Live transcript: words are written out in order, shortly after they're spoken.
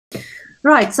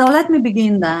Right, so let me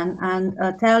begin then and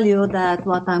tell you that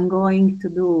what I'm going to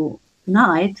do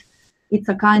tonight, it's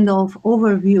a kind of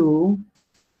overview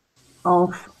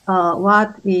of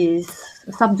what is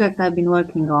a subject I've been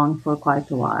working on for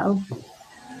quite a while.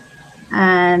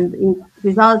 And it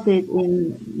resulted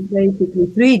in basically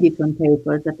three different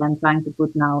papers that I'm trying to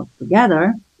put now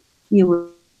together.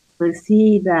 You will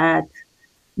see that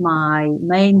my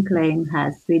main claim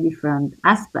has three different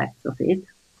aspects of it,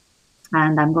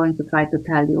 and I'm going to try to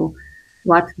tell you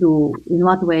in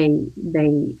what way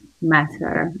they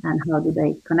matter and how do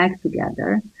they connect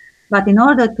together. But in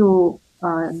order to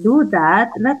do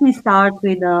that, let me start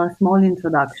with a small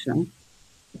introduction,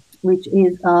 which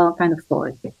is a kind of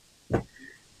story.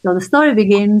 So the story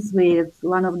begins with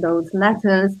one of those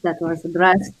letters that was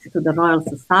addressed to the Royal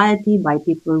Society by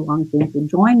people wanting to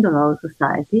join the Royal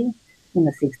Society in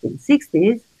the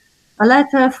 1660s. A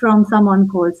letter from someone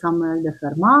called Samuel de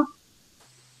Fermat,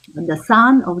 the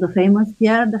son of the famous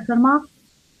Pierre de Fermat,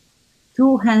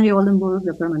 to Henry Oldenburg,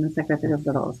 the permanent secretary of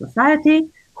the Royal Society,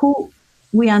 who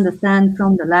we understand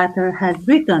from the letter has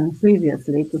written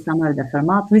previously to Samuel de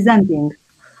Fermat, presenting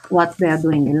what they are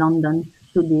doing in London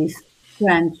to this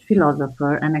French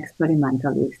philosopher and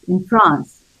experimentalist in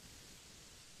France.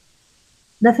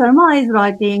 De Fermat is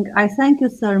writing, "I thank you,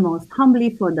 sir, most humbly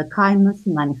for the kindness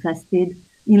you manifested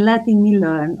in letting me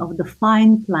learn of the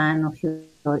fine plan of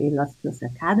your illustrious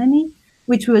academy,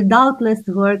 which will doubtless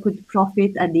work with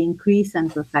profit at the increase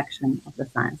and perfection of the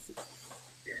sciences.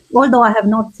 Although I have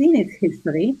not seen its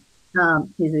history,"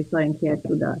 he's referring here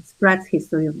to the Spratt's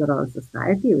History of the Royal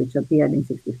Society, which appeared in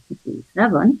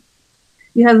 1657,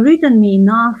 "you have written me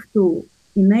enough to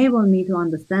enable me to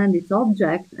understand its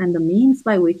object and the means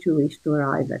by which you wish to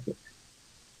arrive at it.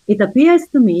 It appears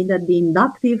to me that the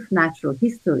inductive natural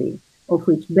history, of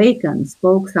which Bacon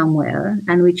spoke somewhere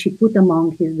and which he put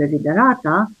among his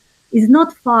desiderata, is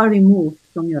not far removed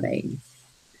from your aims.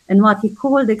 And what he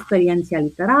called experientia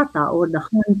literata, or the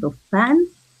hunt of Pan,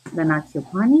 the Natio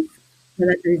Panis, the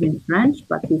letter is in French,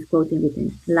 but he's quoting it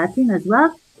in Latin as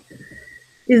well,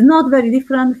 is not very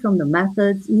different from the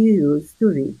methods you use to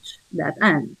reach that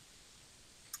end."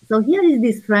 So here is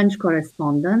this French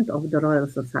correspondent of the Royal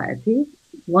Society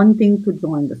wanting to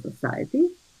join the society.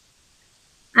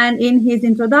 And in his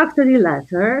introductory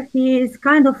letter, he is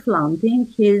kind of flaunting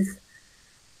his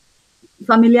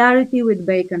familiarity with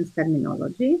Bacon's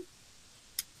terminology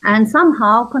and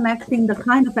somehow connecting the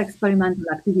kind of experimental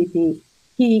activity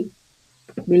he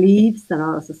believes the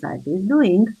Royal Society is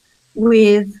doing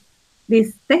with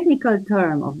this technical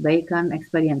term of Bacon,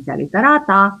 experientia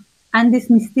literata, and this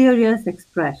mysterious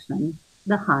expression,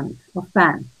 the hunt of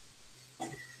Pan.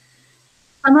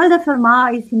 Samuel de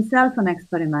Fermat is himself an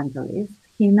experimentalist.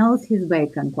 He knows his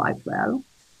Bacon quite well.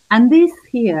 And this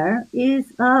here is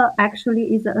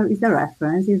actually a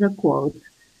reference, is a quote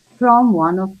from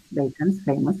one of Bacon's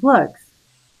famous works.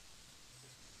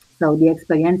 So the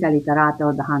experientia literata,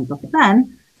 or the hunt of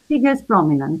Pan, figures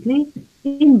prominently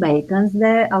in Bacon's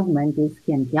De Augmentis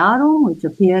Scientiarum, which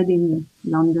appeared in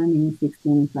London in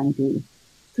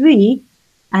 1623.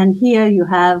 And here you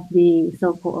have the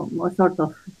so-called sort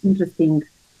of interesting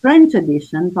French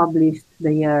edition published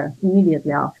the year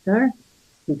immediately after,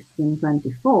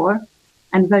 1624,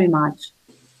 and very much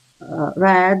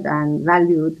read and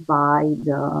valued by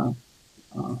the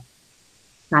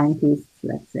scientists,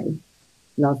 let's say,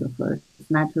 philosophers,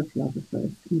 natural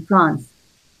philosophers in France.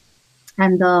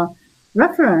 And the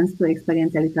reference to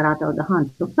experientia literata, or the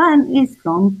hunt of Pan, is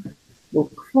from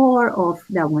book 4 of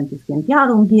De Augmentis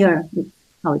Scientiarum. Here, it's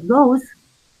how it goes.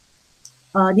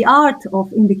 The art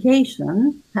of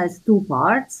indication has two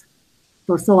parts,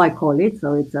 or so I call it.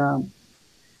 So it's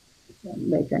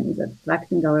Bacon is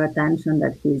attracting our attention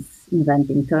that he's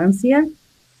inventing terms here.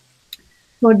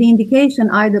 For the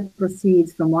indication either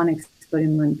proceeds from one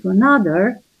experiment to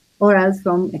another, or else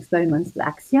from experiments to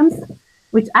axioms,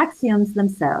 which axioms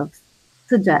themselves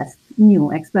suggest new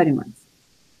experiments.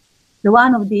 The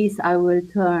one of these I will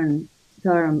term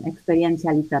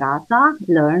experientia literata,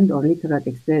 learned or literate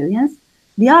experience,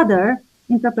 the other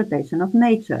interpretation of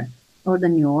nature, or the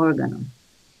new organon.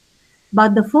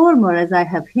 But the former, as I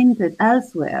have hinted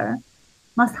elsewhere,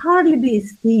 must hardly be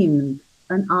esteemed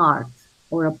an art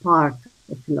or a part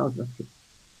of philosophy,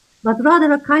 but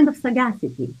rather a kind of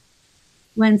sagacity.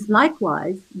 Whence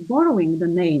likewise, borrowing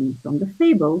the name from the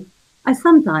fable, I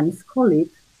sometimes call it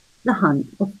the hunt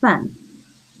of Pan.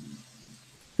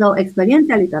 So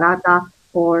experientia literata,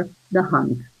 or the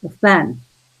hunt of Pan,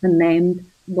 the name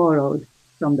borrowed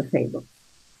from the fable.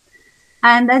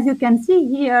 And as you can see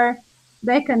here,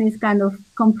 Bacon is kind of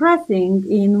compressing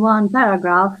in one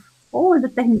paragraph all the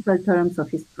technical terms of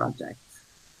his projects.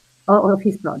 of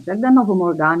his project, the Novum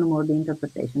Organum, or the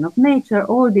interpretation of nature,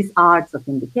 all these arts of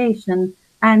indication,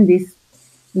 and this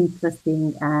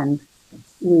interesting and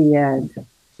weird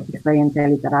Experientia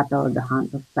Literata, or the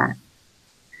Hunt of Pan.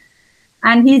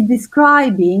 And he's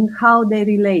describing how they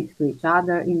relate to each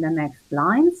other in the next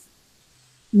lines.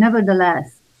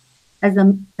 Nevertheless, as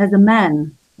a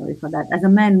man, sorry for that, as a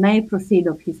man may proceed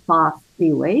of his path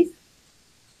three ways,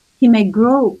 he may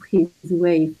grope his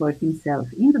way for himself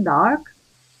in the dark,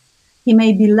 he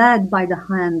may be led by the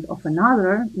hand of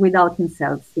another without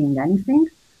himself seeing anything,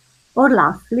 or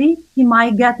lastly, he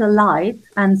might get a light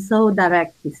and so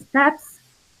direct his steps.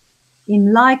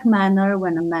 In like manner,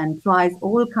 when a man tries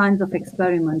all kinds of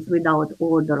experiments without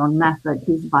order or method,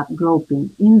 he's but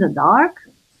groping in the dark.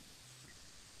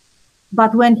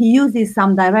 But when he uses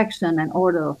some direction and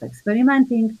order of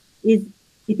experimenting, it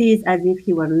is as if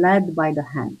he were led by the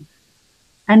hand.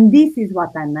 And this is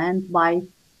what I meant by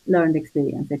learned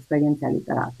experience, Experientia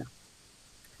Literata.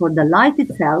 For the light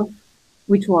itself,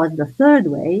 which was the third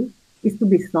way, is to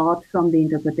be sought from the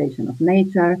interpretation of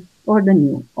nature or the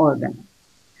new organ.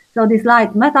 So this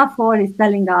light metaphor is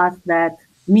telling us that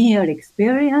mere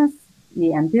experience,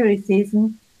 the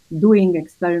empiricism, doing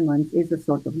experiments, is a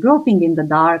sort of groping in the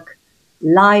dark.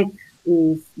 Light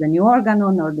is the new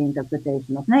organon, or the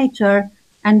interpretation of nature,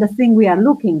 and the thing we are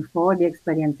looking for, the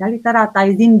Experientia Literata,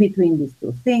 is in between these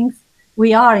two things.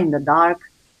 We are in the dark,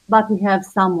 but we have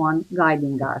someone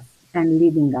guiding us and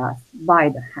leading us by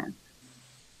the hand.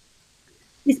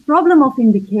 This problem of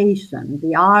indication,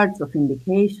 the arts of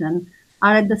indication,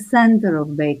 are at the center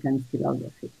of Bacon's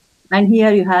philosophy. And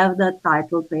here you have the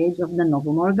title page of the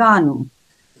Novum Organum,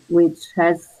 which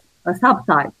has a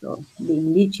subtitle, the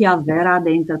Indicia Vera de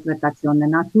Interpretatione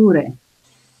Naturae.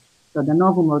 So the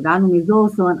Novum Organum is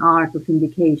also an art of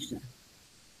indication.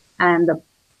 And the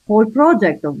whole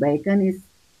project of Bacon is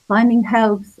finding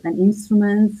helps and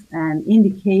instruments and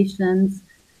indications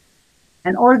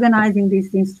and organizing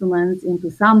these instruments into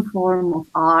some form of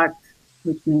art,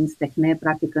 which means techne,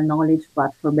 practical knowledge,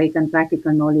 but for Bacon,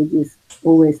 practical knowledge is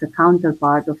always a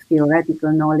counterpart of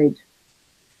theoretical knowledge.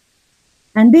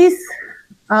 And these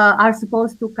are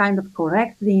supposed to kind of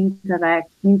correct the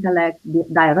intellect,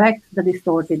 direct the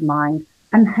distorted mind,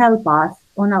 and help us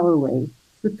on our way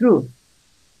to truth.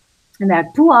 And there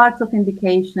are two arts of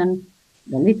indication,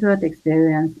 the literate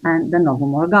experience and the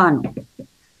Novum Organum.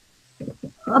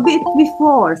 A bit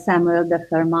before Samuel de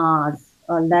Fermat's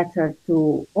letter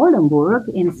to Oldenburg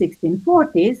in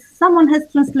 1640s, someone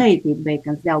has translated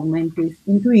Bacon's De Augmentis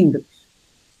into English.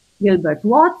 Gilbert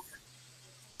Watts,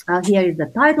 here is the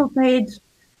title page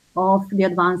of The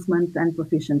Advancement and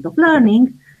Proficient of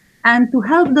Learning, and to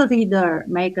help the reader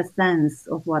make a sense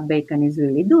of what Bacon is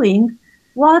really doing,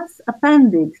 Watts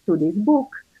appended to this book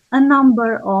a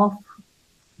number of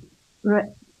how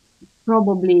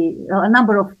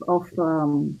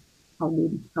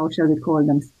shall we call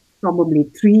them? Probably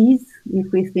trees,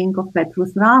 if we think of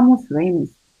Petrus Ramus,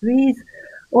 Ramus trees,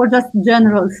 or just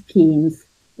general schemes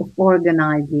of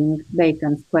organizing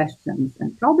Bacon's questions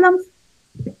and problems.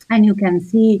 And you can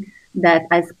see that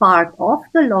as part of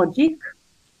the logic,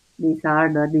 these are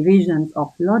the divisions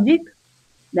of logic.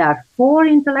 There are 4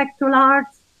 intellectual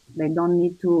arts. They don't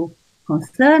need to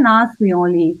concern us. We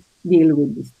only deal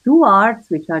with these 2 arts,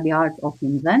 which are the arts of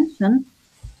invention,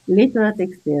 literate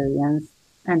experience,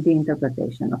 and the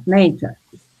interpretation of nature.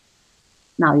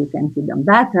 Now you can see them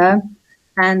better,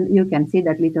 and you can see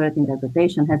that literate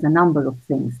interpretation has a number of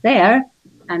things there,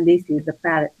 and this is the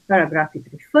paragraph it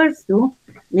refers to.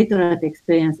 Literate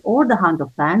experience, or the Hunt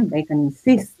of Pan, Bacon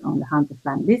insists on the Hunt of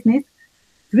Pan business,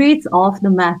 treats of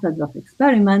the methods of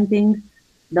experimenting.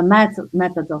 The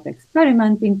methods of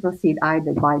experimenting proceed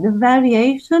either by the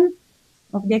variation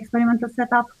of the experimental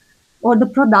setup, or the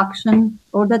production,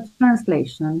 or the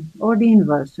translation, or the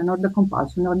inversion, or the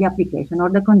compulsion, or the application, or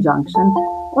the conjunction,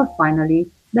 or finally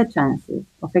the chances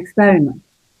of experiment.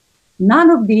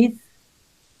 None of these,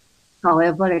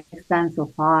 however, extend so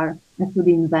far as to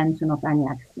the invention of any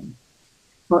axiom.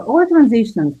 For all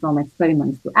transitions from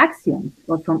experiments to axioms,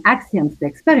 or from axioms to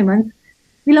experiments,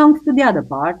 belongs to the other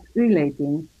part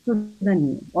relating to the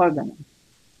new organon.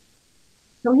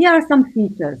 So here are some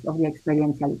features of the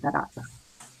Experientia Literata.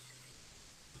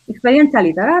 Experientia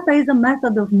Literata is a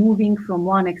method of moving from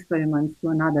one experiment to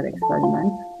another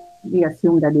experiment. We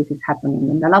assume that this is happening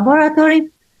in the laboratory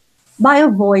by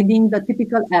avoiding the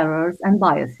typical errors and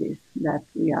biases that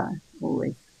we are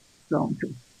always prone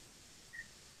to.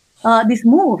 This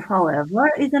move,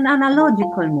 however, is an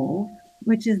analogical move,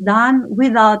 which is done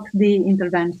without the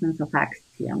interventions of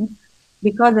axioms,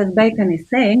 because as Bacon is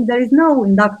saying, there is no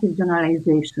inductive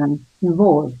generalization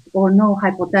involved or no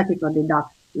hypothetical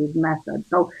with methods.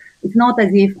 So it's not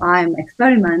as if I'm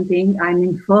experimenting, I'm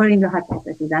inferring a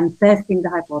hypothesis, I'm testing the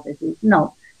hypothesis.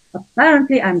 No,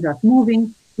 apparently I'm just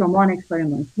moving from one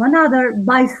experiment to another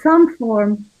by some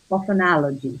form of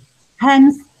analogy.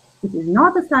 Hence, it is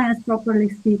not a science properly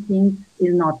speaking,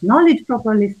 is not knowledge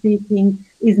properly speaking,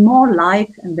 is more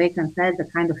like, and Bacon says, a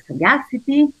kind of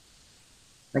sagacity.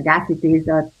 Sagacity is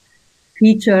a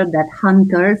feature that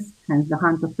hunters, hence the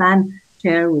hunter fan,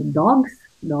 share with dogs.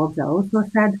 Dogs are also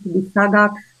said to be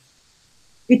sagacs.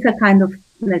 It's a kind of,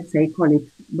 let's say, call it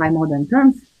by modern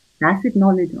terms, tacit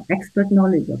knowledge or expert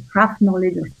knowledge or craft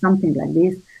knowledge or something like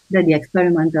this that the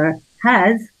experimenter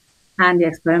has and the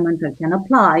experimenter can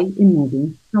apply in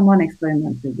moving from one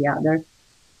experiment to the other,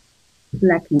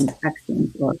 lacking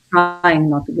axioms or trying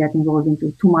not to get involved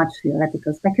into too much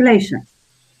theoretical speculation.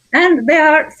 And there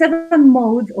are 7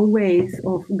 modes or ways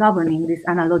of governing this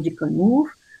analogical move.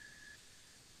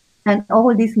 And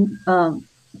all these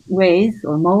ways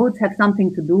or modes have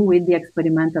something to do with the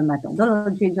experimental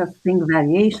methodology, just think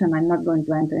variation. I'm not going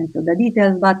to enter into the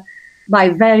details, but by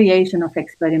variation of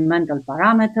experimental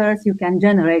parameters, you can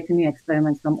generate new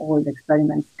experiments from old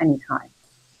experiments anytime.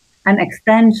 An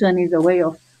extension is a way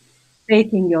of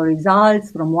taking your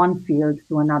results from one field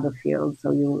to another field.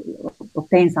 So you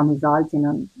obtain some results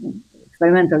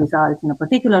experimental results in a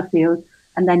particular field,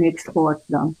 and then you export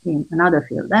them in another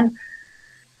field. And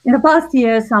in the past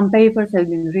years, some papers have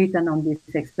been written on this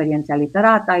experientia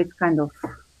literata. It's kind of,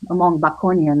 among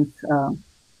Baconians,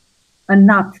 a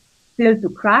nut still to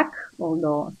crack,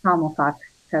 although some of us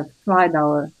have tried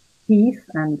our teeth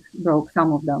and broke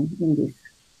some of them in this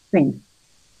thing.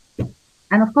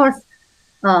 And of course,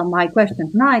 my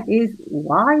question tonight is,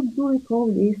 why do we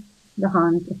call this the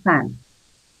hunt of Pan?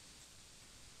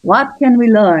 What can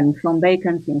we learn from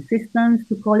Bacon's insistence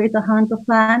to call it a hunt of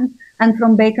Pan, and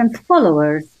from Bacon's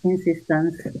followers'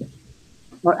 insistence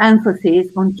or emphasis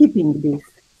on keeping this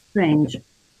strange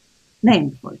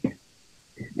name for it?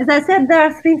 As I said, there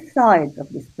are 3 sides of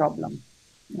this problem,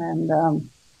 and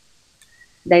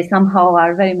they somehow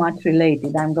are very much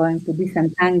related. I'm going to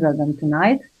disentangle them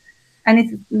tonight. And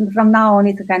it's, from now on,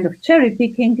 it's a kind of cherry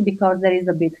picking because there is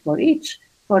a bit for each.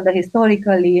 For the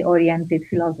historically oriented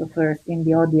philosophers in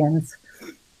the audience,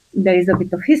 there is a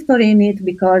bit of history in it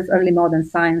because early modern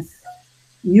science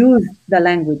used the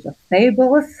language of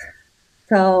fables.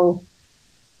 So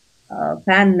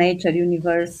Pan, nature,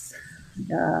 universe,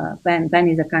 Pan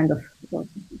is a kind of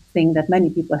thing that many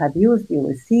people have used, you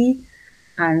will see.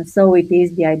 And so it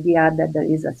is the idea that there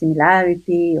is a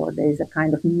similarity or there is a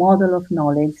kind of model of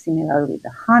knowledge similar with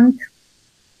the hunt.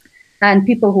 And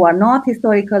people who are not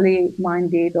historically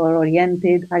minded or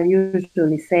oriented are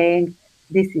usually saying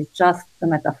this is just a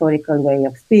metaphorical way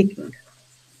of speaking.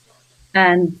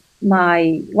 And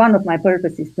one of my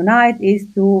purposes tonight is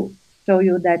to show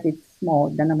you that it's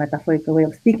more than a metaphorical way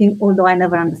of speaking, although I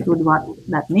never understood what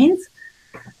that means.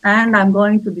 And I'm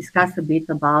going to discuss a bit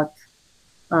about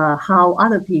how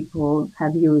other people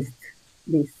have used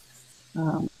this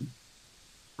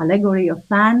allegory of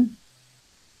Pan,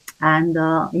 and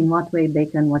in what way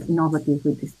Bacon was innovative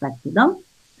with respect to them.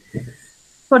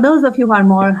 For those of you who are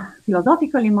more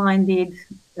philosophically minded,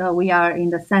 we are in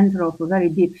the center of a very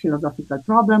deep philosophical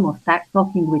problem of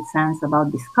talking with sense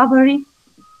about discovery.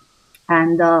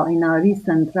 And in a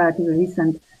relatively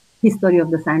recent history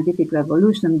of the scientific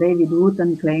revolution, David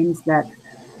Wooten claims that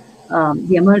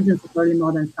the emergence of early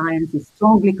modern science is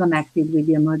strongly connected with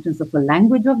the emergence of a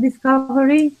language of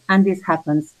discovery, and this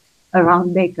happens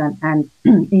around Bacon and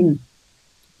in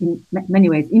many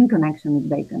ways in connection with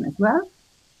Bacon as well.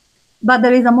 But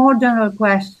there is a more general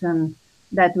question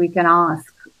that we can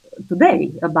ask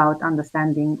today about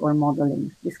understanding or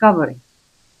modeling discovery.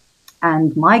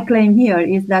 And my claim here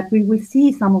is that we will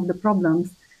see some of the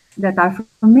problems that are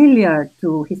familiar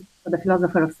to the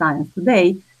philosopher of science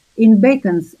today in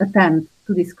Bacon's attempt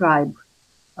to describe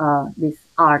this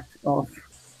art of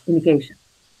imitation.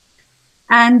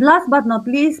 And last but not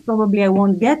least, probably I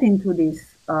won't get into this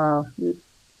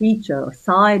feature or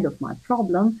side of my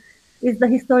problem, is the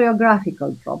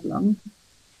historiographical problem,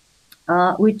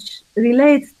 which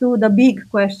relates to the big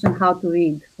question how to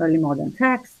read early modern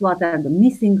texts, what are the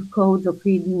missing codes of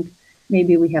reading.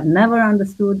 Maybe we have never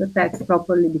understood the text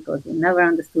properly because we never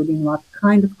understood in what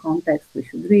kind of context we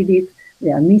should read it.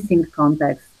 There are missing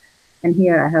contexts. And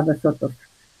here I have a sort of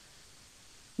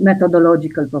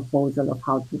methodological proposal of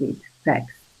how to read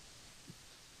text.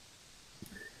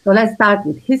 So let's start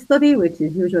with history, which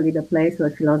is usually the place where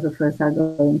philosophers are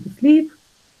going to sleep.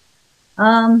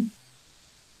 The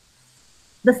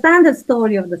standard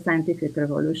story of the scientific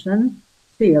revolution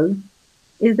still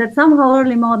is that somehow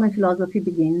early modern philosophy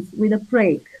begins with a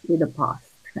break with the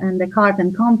past. and Descartes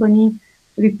and company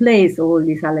replace all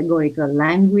this allegorical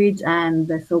language and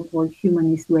the so-called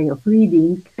humanist way of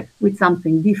reading with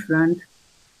something different,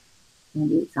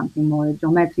 maybe something more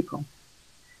geometrical.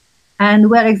 And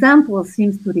where examples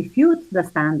seem to refute the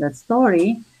standard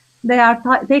story, they are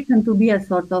taken to be a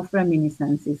sort of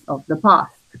reminiscences of the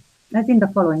past, as in the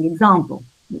following example,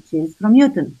 which is from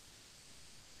Newton.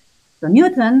 So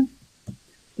Newton,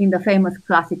 in the famous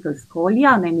classical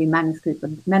Scholia, namely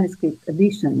manuscript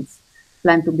editions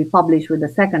planned to be published with the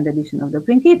second edition of the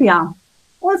Principia,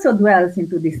 also dwells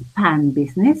into this pan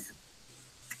business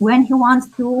when he wants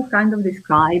to kind of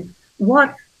describe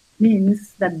what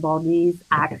means that bodies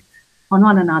act on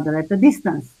one another at a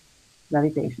distance,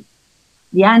 gravitation.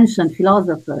 The ancient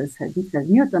philosophers, says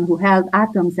Newton, who held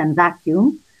atoms and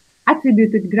vacuum,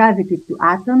 attributed gravity to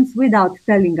atoms without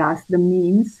telling us the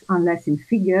means, unless in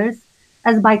figures,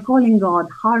 as by calling God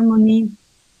harmony,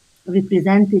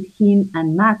 represented him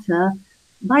and matter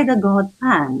by the god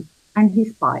Pan and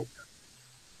his pipe,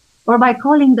 or by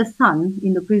calling the sun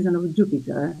in the prison of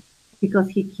Jupiter because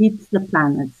he keeps the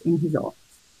planets in his orbits.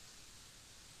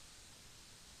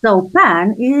 So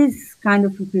Pan is kind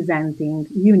of representing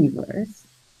universe,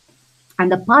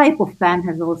 and the pipe of Pan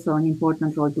has also an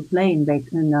important role to play in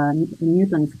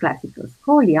Newton's classical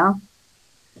Scholia.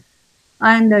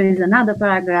 And there is another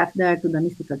paragraph there to the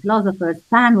mystical philosophers.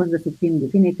 Pan was the supreme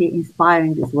divinity,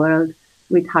 inspiring this world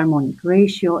with harmonic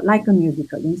ratio, like a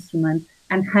musical instrument,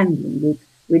 and handling it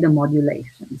with a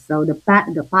modulation. So the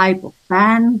pipe of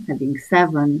Pan, having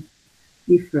 7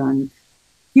 different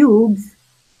tubes,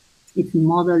 it's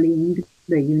modeling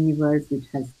the universe, which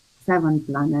has 7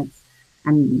 planets,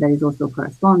 and there is also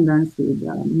correspondence with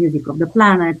the music of the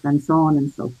planets and so on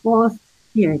and so forth.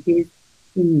 Here it is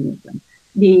in Newton.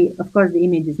 Of course, the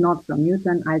image is not from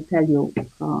Newton. I'll tell you at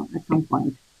some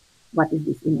point what is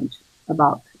this image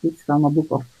about. It's from a book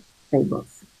of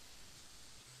fables.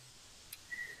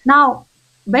 Now,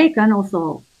 Bacon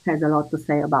also has a lot to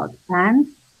say about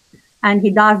Pan, and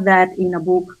he does that in a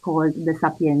book called De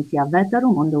Sapientia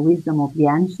Veterum, on the wisdom of the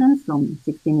ancients, from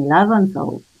 1611,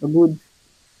 so a good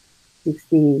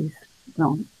 60,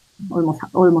 no,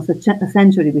 almost a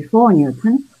century before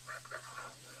Newton.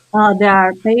 There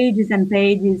are pages and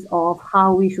pages of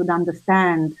how we should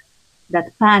understand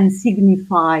that Pan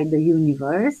signified the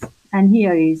universe. And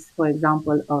here is, for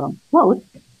example, a quote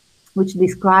which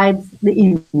describes the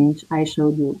image I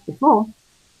showed you before.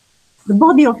 The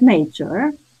body of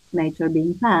nature, nature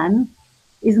being Pan,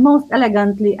 is most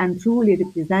elegantly and truly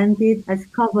represented as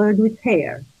covered with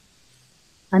hair,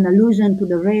 an allusion to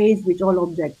the rays which all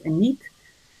objects emit,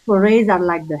 for rays are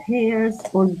like the hairs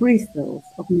or bristles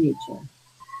of nature.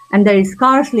 And there is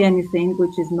scarcely anything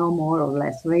which is no more or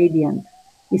less radiant.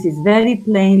 This is very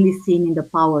plainly seen in the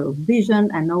power of vision,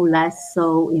 and no less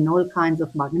so in all kinds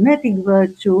of magnetic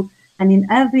virtue and in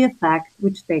every effect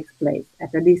which takes place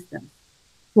at a distance.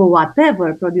 For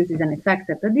whatever produces an effect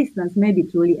at a distance may be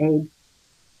truly aid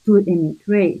to emit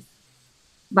rays.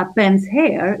 But Pan's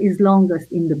hair is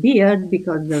longest in the beard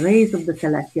because the rays of the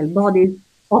celestial bodies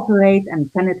operate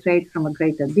and penetrate from a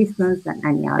greater distance than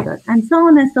any other, and so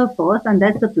on and so forth. And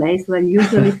that's the place where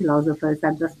usually philosophers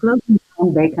are just closing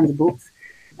down Bacon's books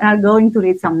and are going to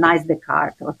read some nice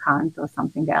Descartes or Kant or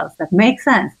something else that makes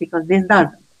sense, because this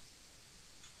doesn't.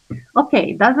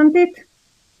 Okay, doesn't it?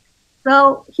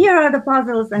 So here are the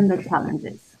puzzles and the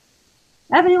challenges.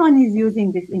 Everyone is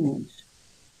using this image,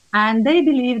 and they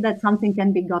believe that something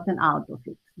can be gotten out of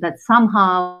it, that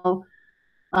somehow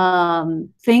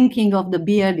thinking of the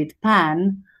bearded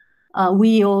Pan,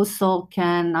 we also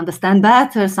can understand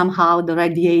better somehow the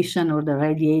radiation or the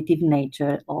radiative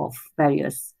nature of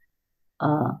various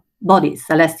bodies,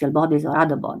 celestial bodies or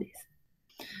other bodies.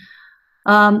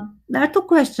 There are 2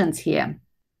 questions here.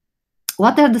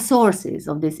 What are the sources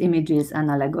of these images and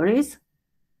allegories?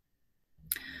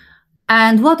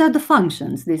 And what are the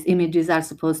functions these images are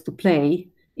supposed to play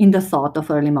in the thought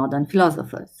of early modern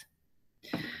philosophers?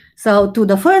 So to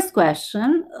the first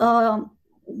question,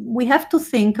 we have to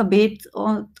think a bit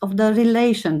of the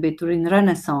relation between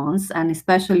Renaissance and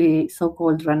especially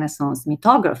so-called Renaissance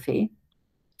mythography,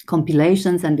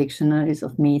 compilations and dictionaries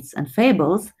of myths and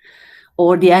fables,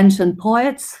 or the ancient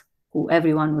poets who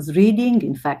everyone was reading,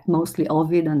 in fact, mostly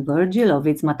Ovid and Virgil.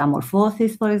 Ovid's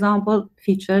Metamorphosis, for example,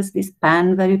 features this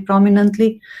Pan very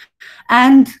prominently,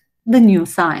 and the new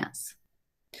science.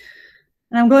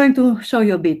 And I'm going to show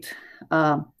you a bit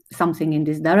something in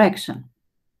this direction.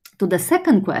 To the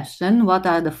second question, what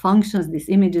are the functions these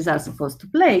images are supposed to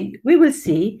play, we will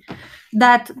see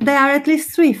that there are at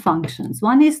least 3 functions.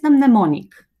 One is the mnemonic,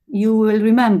 you will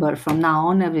remember from now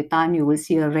on, every time you will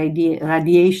see a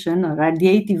radiation, a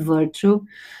radiative virtue,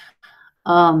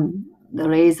 the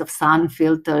rays of sun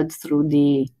filtered through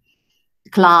the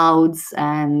clouds,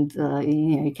 and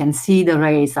you can see the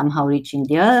rays somehow reaching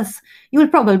the earth, you will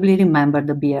probably remember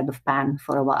the beard of Pan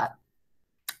for a while.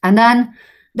 And then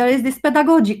there is this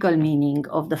pedagogical meaning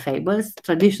of the fables.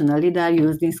 Traditionally, they are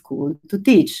used in school to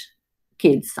teach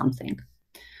kids something.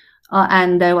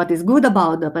 And what is good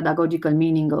about the pedagogical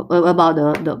meaning about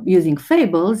the using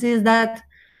fables is that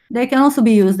they can also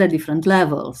be used at different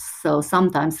levels. So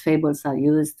sometimes fables are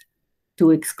used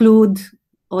to exclude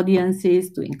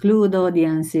audiences, to include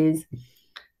audiences.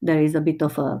 There is a bit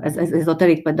of a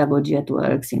esoteric pedagogy at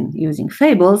work in using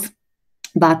fables,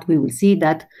 but we will see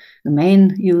that the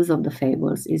main use of the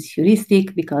fables is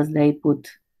heuristic because they put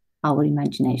our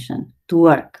imagination to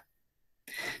work.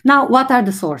 Now, what are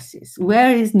the sources?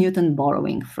 Where is Newton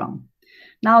borrowing from?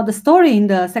 Now, the story in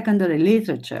the secondary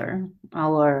literature,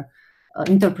 our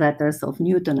interpreters of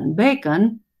Newton and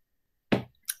Bacon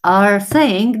are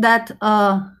saying that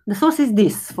the source is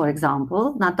this, for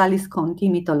example, Natalis Conti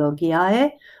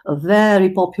Mythologiae, a very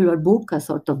popular book, a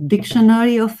sort of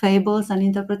dictionary of fables and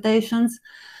interpretations,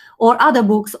 or other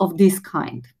books of this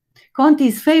kind. Conti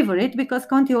is favorite because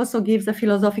Conti also gives a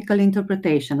philosophical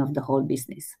interpretation of the whole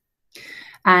business.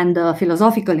 And the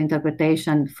philosophical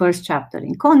interpretation, first chapter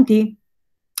in Conti,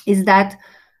 is that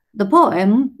the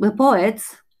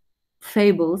poets,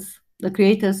 fables, the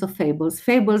creators of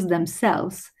fables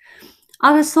themselves,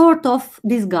 are a sort of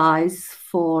disguise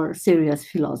for serious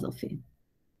philosophy.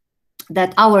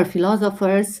 That our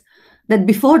philosophers, that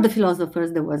before the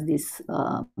philosophers there was this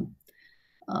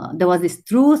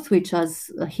truth which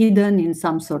was hidden in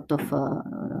some sort of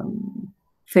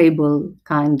fable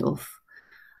kind of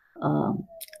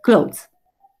clothes.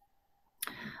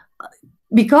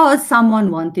 Because someone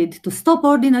wanted to stop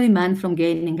ordinary men from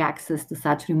gaining access to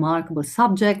such remarkable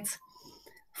subjects,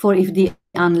 for if the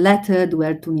unlettered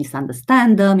were to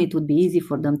misunderstand them, it would be easy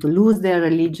for them to lose their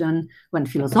religion. When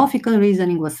philosophical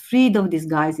reasoning was freed of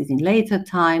disguises in later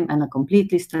time and a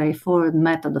completely straightforward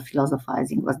method of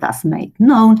philosophizing was thus made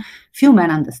known, few men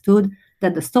understood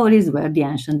that the stories were the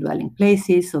ancient dwelling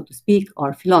places, so to speak,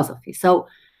 or philosophy. So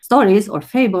stories or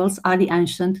fables are the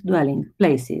ancient dwelling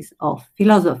places of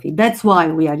philosophy. That's why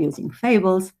we are using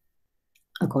fables,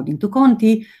 according to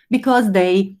Conti, because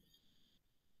they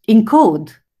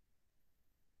encode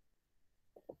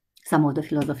some of the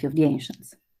philosophy of the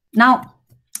ancients. Now,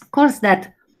 of course,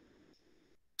 that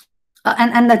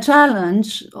and the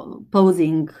challenge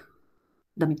posing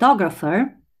the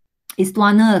mythographer is to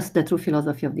unearth the true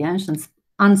philosophy of the ancients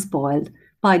unspoiled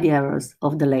by the errors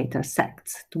of the later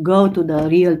sects, to go to the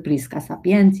real Prisca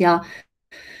Sapientia,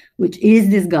 which is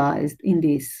disguised in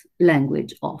this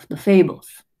language of the fables.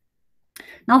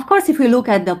 Now, of course, if we look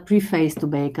at the preface to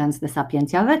Bacon's De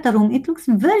Sapientia Veterum, it looks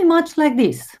very much like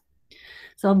this.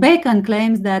 So Bacon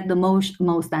claims that the most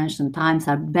ancient times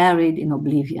are buried in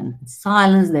oblivion,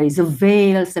 silence. There is a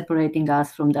veil separating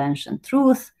us from the ancient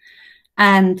truth.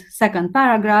 And second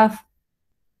paragraph,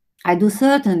 I do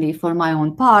certainly, for my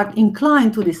own part,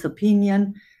 incline to this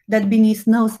opinion that beneath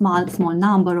no small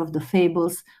number of the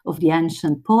fables of the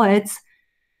ancient poets,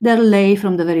 there lay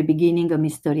from the very beginning a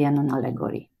mystery and an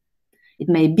allegory. It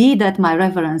may be that my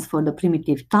reverence for the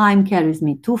primitive time carries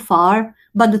me too far,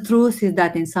 but the truth is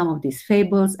that in some of these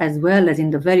fables, as well as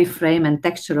in the very frame and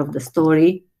texture of the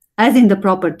story, as in the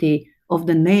property of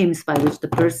the names by which the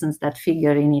persons that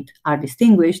figure in it are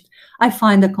distinguished, I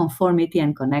find a conformity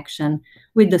and connection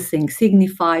with the thing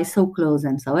signified so close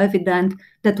and so evident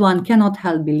that one cannot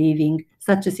help believing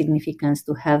such a significance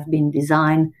to have been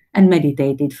designed and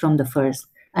meditated from the first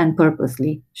and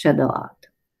purposely shadowed out.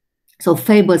 So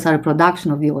fables are a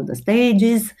production of the oldest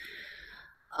ages,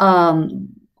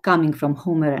 coming from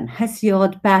Homer and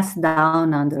Hesiod, passed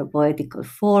down under a poetical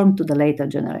form to the later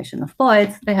generation of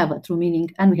poets. They have a true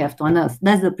meaning, and we have to unearth.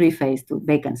 That's the preface to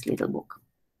Bacon's little book.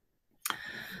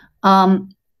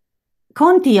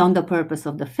 Conti, on the purpose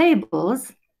of the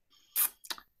fables,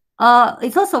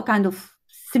 it's also kind of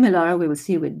similar, we will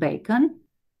see with Bacon.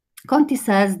 Conti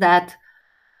says that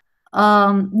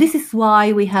this is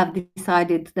why we have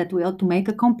decided that we ought to make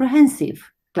a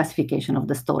comprehensive classification of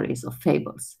the stories of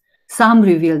fables. Some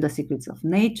reveal the secrets of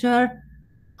nature,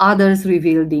 others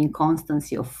reveal the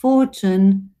inconstancy of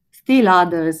fortune, still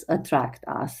others attract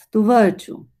us to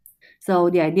virtue. So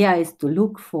the idea is to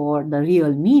look for the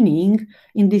real meaning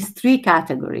in these three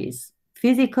categories: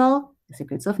 physical, the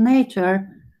secrets of nature,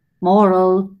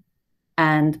 moral,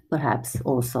 and perhaps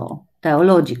also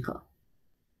theological.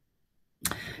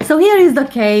 So here is the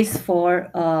case for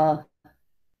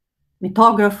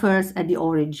mythographers at the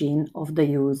origin of the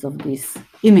use of these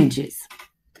images.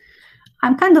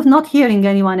 I'm kind of not hearing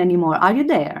anyone anymore. Are you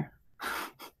there?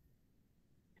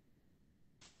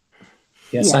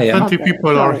 Yes, I am. 20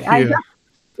 people are here.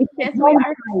 Yes, we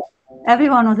are.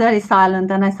 Everyone was very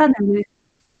silent, and I suddenly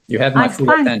You have my full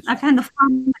attention. I kind of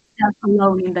found myself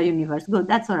alone in the universe. Good,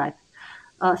 that's all right.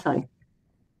 Sorry,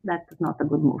 that's not a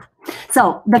good move.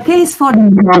 So the case for the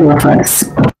mythographers,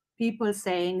 people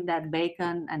saying that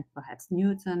Bacon and perhaps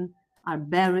Newton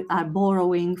are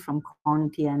borrowing from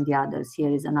Conti and the others.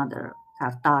 Here is another,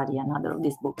 Cartari, another of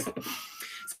these books.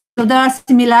 So there are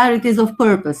similarities of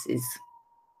purposes.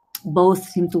 Both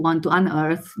seem to want to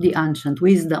unearth the ancient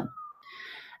wisdom.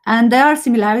 And there are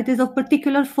similarities of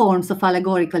particular forms of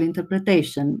allegorical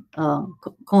interpretation.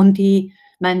 Conti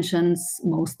mentions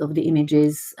most of the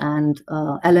images and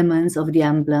elements of the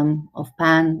emblem of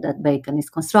Pan that Bacon is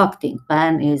constructing.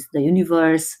 Pan is the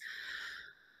universe.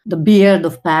 The beard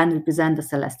of Pan represents the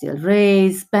celestial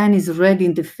rays. Pan is red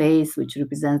in the face, which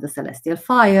represents the celestial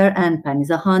fire. And Pan is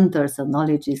a hunter, so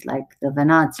knowledge is like the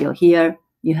venatio. Here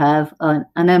you have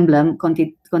an emblem.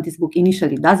 Conti's book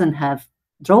initially doesn't have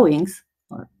drawings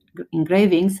or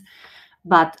engravings,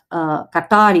 but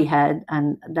Cartari had,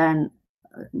 and then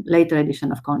later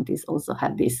edition of Conti's also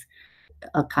had this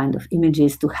kind of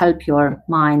images to help your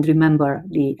mind remember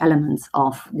the elements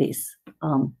of these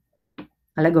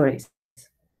allegories.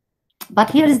 But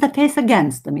here is the case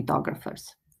against the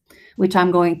mythographers, which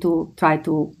I'm going to try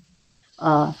to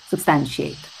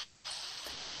substantiate.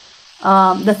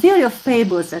 The theory of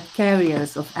fables as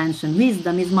carriers of ancient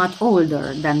wisdom is much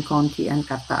older than Conti and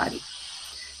Cartari.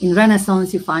 In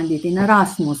Renaissance, you find it in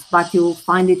Erasmus, but you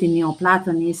find it in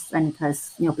Neoplatonists, and it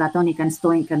has Neoplatonic and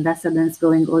Stoic antecedents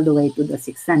going all the way to the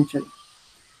 6th century.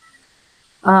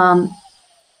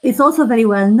 It's also very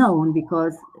well known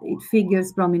because it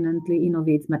figures prominently in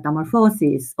Ovid's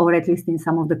Metamorphoses, or at least in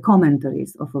some of the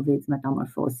commentaries of Ovid's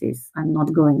Metamorphoses. I'm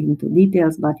not going into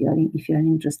details, but if you're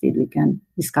interested, we can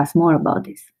discuss more about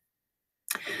this.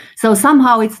 So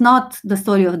somehow it's not the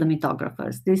story of the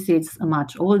mythographers. This is a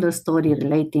much older story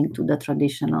relating to the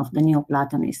tradition of the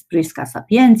Neoplatonist Prisca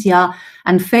Sapientia,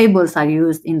 and fables are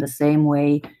used in the same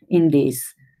way in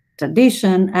this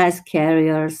tradition as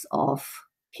carriers of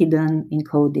hidden,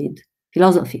 encoded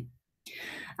philosophy.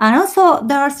 And also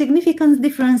there are significant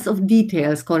difference of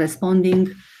details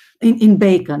corresponding in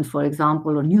Bacon, for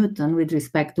example, or Newton with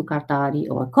respect to Cartari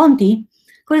or Conti,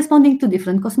 corresponding to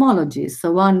different cosmologies.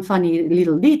 So one funny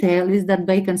little detail is that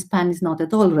Bacon's Pan is not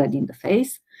at all red in the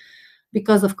face,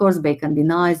 because of course Bacon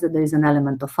denies that there is an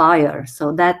element of fire.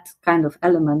 So that kind of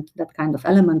element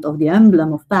of the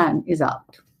emblem of Pan is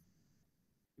out.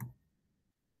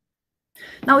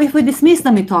 Now, if we dismiss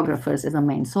the mythographers as a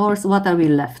main source, what are we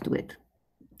left with?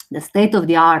 The state of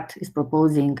the art is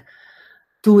proposing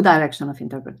two directions of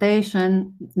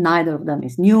interpretation. Neither of them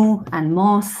is new, and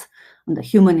Moss, on the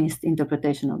humanist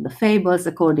interpretation of the fables,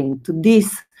 according to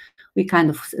this, we kind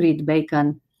of read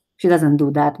Bacon. She doesn't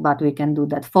do that, but we can do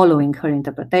that following her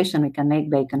interpretation. We can make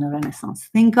Bacon a Renaissance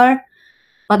thinker.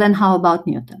 But then how about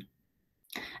Newton?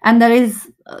 And there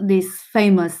is this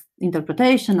famous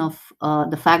interpretation of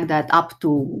the fact that up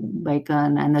to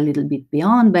Bacon and a little bit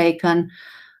beyond Bacon,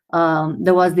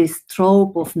 there was this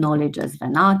trope of knowledge as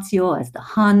venatio, as the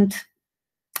hunt,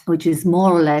 which is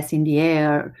more or less in the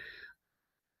air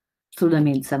through the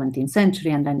mid-17th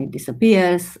century, and then it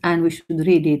disappears, and we should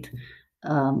read it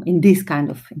in this kind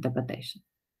of interpretation.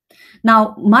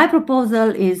 Now, my proposal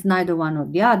is neither one or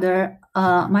the other.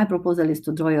 My proposal is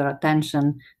to draw your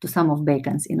attention to some of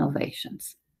Bacon's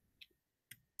innovations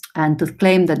and to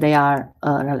claim that they are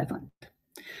relevant.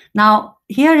 Now,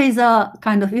 here is a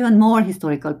kind of even more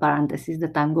historical parenthesis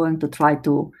that I'm going to try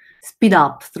to speed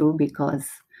up through because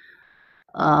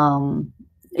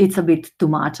it's a bit too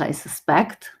much, I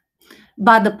suspect.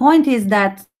 But the point is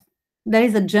that there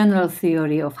is a general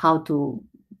theory of how to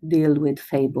deal with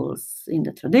fables in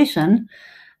the tradition.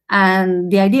 And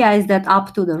the idea is that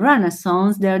up to the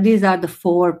Renaissance, these are the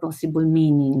four possible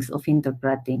meanings of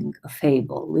interpreting a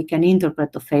fable. We can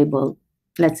interpret a fable,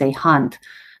 let's say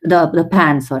the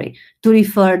Pan, to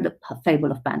refer the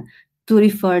fable of Pan, to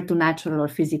refer to natural or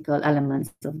physical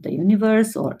elements of the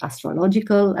universe or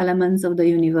astrological elements of the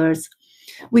universe.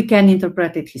 We can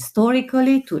interpret it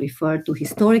historically to refer to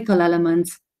historical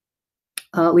elements.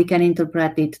 We can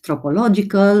interpret it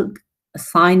tropological,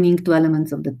 assigning to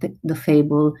elements of the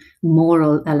fable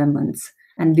moral elements.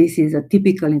 And this is a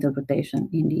typical interpretation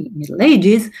in the Middle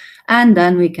Ages. And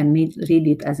then we can read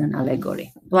it as an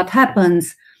allegory. What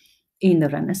happens in the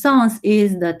Renaissance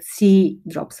is that C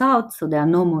drops out, so there are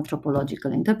no more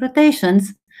tropological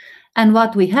interpretations. And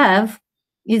what we have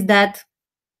is that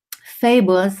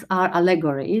fables are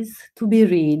allegories to be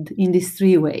read in these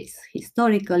three ways: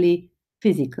 historically,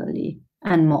 physically,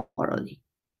 and morally.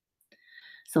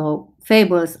 So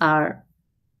fables are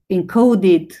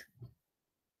encoded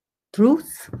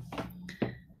truths,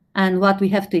 and what we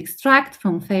have to extract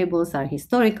from fables are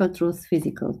historical truths,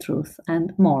 physical truths,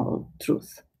 and moral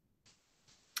truths.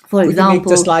 For Could example, you make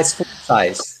the slides full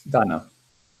size, Dana?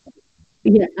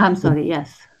 Yeah, I'm sorry,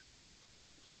 yes.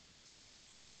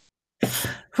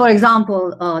 For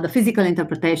example, the physical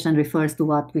interpretation refers to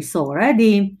what we saw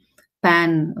already.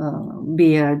 Pan,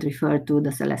 beard referred to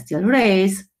the celestial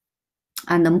rays,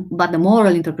 but the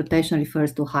moral interpretation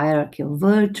refers to hierarchy of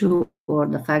virtue, or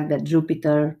the fact that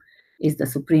Jupiter is the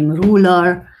supreme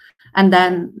ruler. And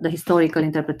then the historical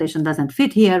interpretation doesn't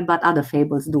fit here, but other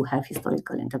fables do have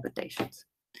historical interpretations.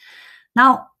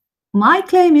 Now, my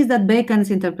claim is that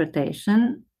Bacon's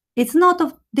interpretation is not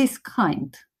of this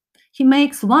kind. He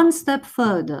makes one step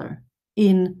further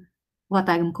in what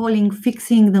I'm calling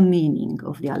fixing the meaning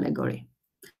of the allegory.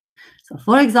 So,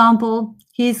 for example,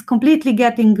 he's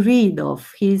getting rid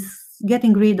of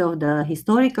the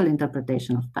historical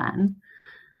interpretation of Pan,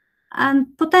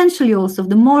 and potentially also of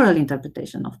the moral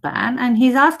interpretation of Pan, and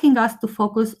he's asking us to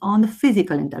focus on the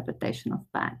physical interpretation of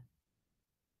Pan.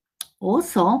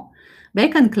 Also,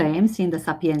 Bacon claims in the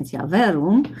Sapientia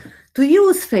Verum to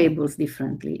use fables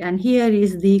differently, and here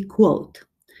is the quote: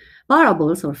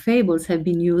 "Parables or fables have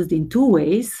been used in two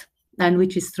ways, and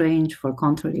which is strange for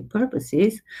contrary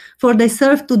purposes, for they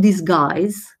serve to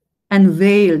disguise and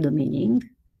veil the meaning,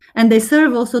 and they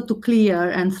serve also to clear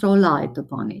and throw light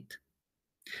upon it.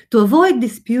 To avoid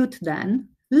dispute, then,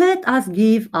 let us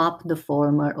give up the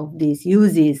former of these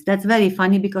uses." That's very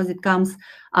funny because it comes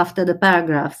after the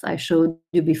paragraphs I showed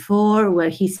you before, where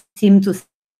he seemed to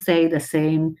say the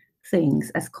same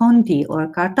things as Conti or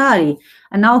Cartari.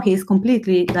 And now he is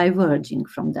completely diverging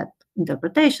from that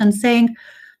interpretation, saying,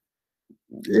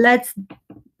 let's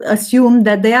assume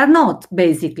that they are not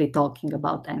basically talking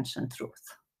about ancient truth.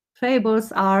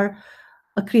 Fables are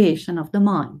a creation of the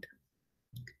mind.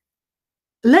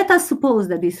 Let us suppose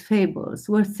that these fables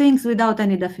were things without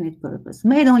any definite purpose,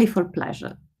 made only for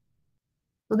pleasure.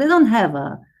 So they don't have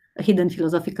a hidden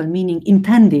philosophical meaning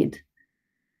intended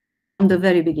from the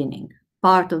very beginning,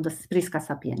 part of the Prisca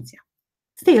Sapientia.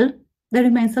 Still, there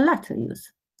remains a latter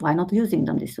use. Why not using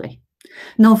them this way?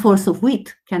 No force of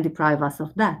wit can deprive us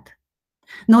of that.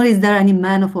 Nor is there any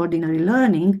man of ordinary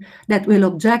learning that will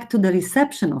object to the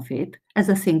reception of it as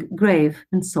a thing grave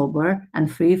and sober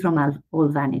and free from all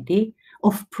vanity,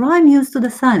 of prime use to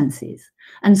the sciences,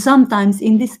 and sometimes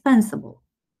indispensable.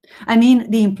 I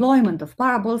mean, the employment of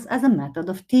parables as a method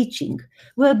of teaching,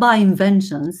 whereby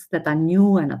inventions that are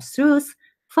new and abstruse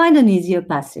find an easier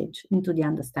passage into the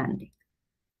understanding.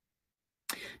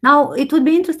 Now, it would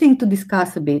be interesting to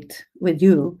discuss a bit with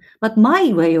you, but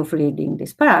my way of reading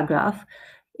this paragraph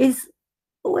is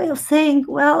a way of saying,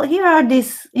 well, here are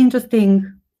these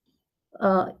interesting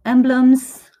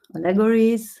emblems,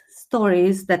 allegories,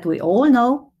 stories that we all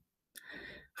know.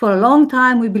 For a long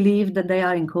time, we believe that they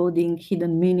are encoding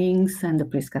hidden meanings and the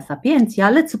Prisca Sapientia.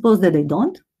 Let's suppose that they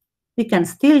don't. We can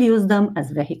still use them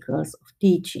as vehicles of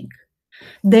teaching.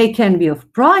 They can be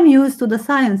of prime use to the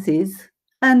sciences,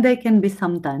 and they can be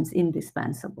sometimes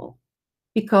indispensable,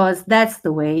 because that's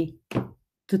the way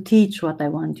to teach what I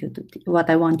want you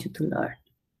to learn.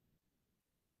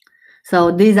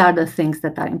 So these are the things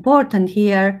that are important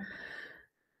here.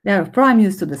 They are of prime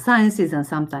use to the sciences and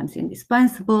sometimes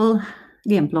indispensable.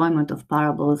 The employment of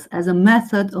parables as a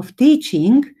method of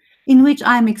teaching in which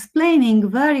I'm explaining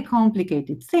very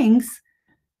complicated things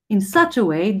in such a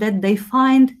way that they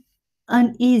find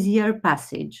an easier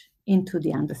passage into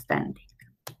the understanding.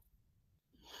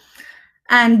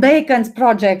 And Bacon's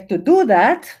project to do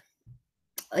that,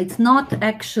 it's not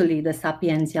actually the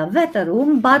Sapientia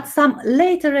Veterum, but some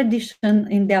later edition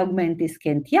in the Augmentis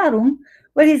Scientiarum,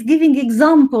 where he's giving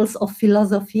examples of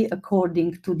philosophy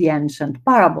according to the ancient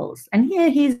parables. And here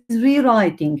he's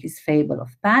rewriting his fable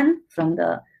of Pan from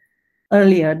the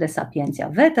earlier, the Sapientia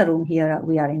Veterum. Here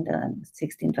we are in the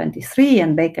 1623,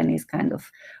 and Bacon is kind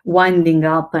of winding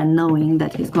up and knowing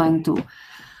that he's going to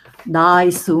die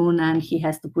soon, and he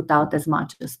has to put out as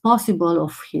much as possible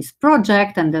of his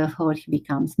project, and therefore he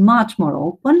becomes much more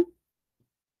open.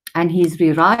 And he's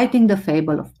rewriting the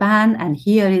fable of Pan, and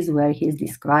here is where he's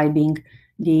describing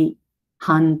the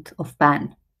hunt of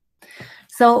Pan.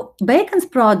 So Bacon's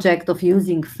project of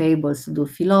using fables to do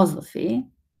philosophy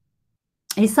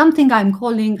is something I'm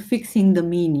calling fixing the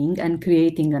meaning and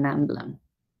creating an emblem.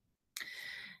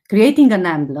 Creating an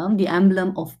emblem, the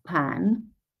emblem of Pan,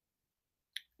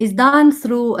 is done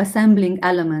through assembling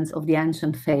elements of the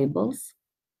ancient fables,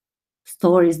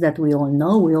 stories that we all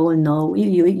know. We all know,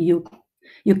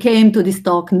 you came to this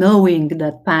talk knowing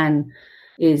that Pan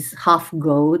is half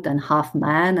goat and half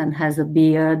man and has a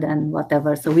beard and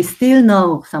whatever. So we still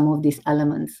know some of these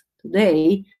elements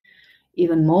today.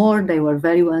 Even more, they were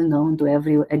very well known to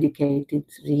every educated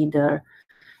reader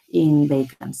in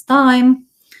Bacon's time.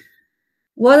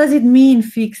 What does it mean,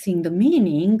 fixing the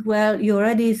meaning? Well, you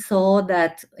already saw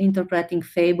that interpreting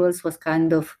fables was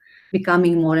kind of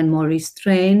becoming more and more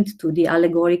restrained to the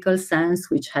allegorical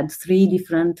sense, which had three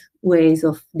different ways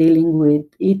of dealing with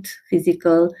it: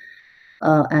 physical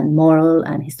and moral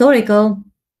and historical.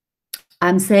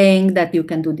 I'm saying that you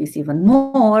can do this even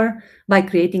more by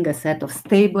creating a set of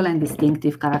stable and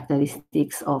distinctive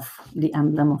characteristics of the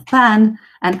emblem of Pan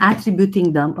and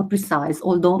attributing them a precise,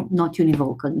 although not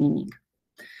univocal, meaning,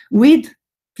 with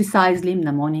precisely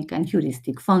mnemonic and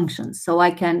heuristic functions. So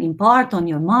I can impart on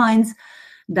your minds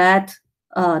that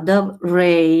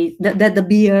the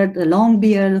beard, the long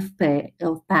beard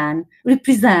of Pan,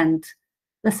 represent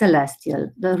the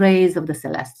celestial, the rays of the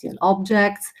celestial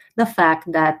objects, the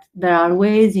fact that there are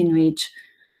ways in which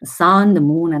the sun, the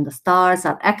moon, and the stars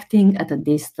are acting at a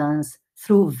distance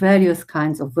through various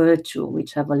kinds of virtue,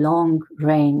 which have a long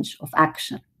range of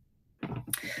action.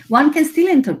 One can still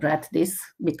interpret this,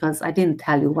 because I didn't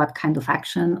tell you what kind of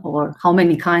action or how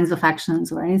many kinds of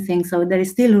actions or anything, so there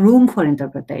is still room for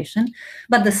interpretation,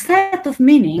 but the set of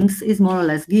meanings is more or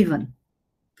less given.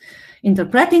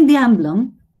 Interpreting the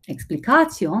emblem,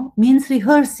 explicatio, means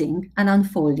rehearsing and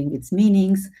unfolding its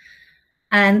meanings,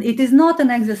 and it is not an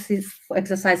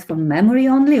exercise for memory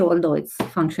only, although its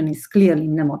function is clearly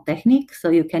mnemotechnic. So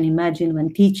you can imagine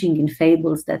when teaching in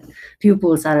fables that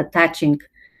pupils are attaching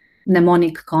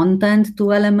mnemonic content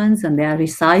to elements and they are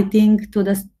reciting to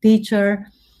the teacher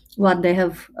what they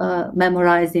have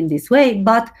memorized in this way.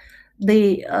 But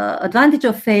the advantage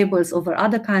of fables over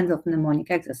other kinds of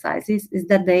mnemonic exercises is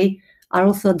that they are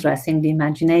also addressing the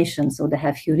imagination, so they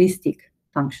have heuristic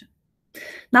function.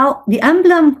 Now, the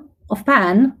emblem of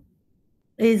Pan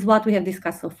is what we have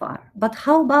discussed so far, but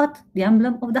how about the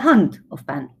emblem of the hunt of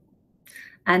Pan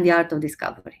and the art of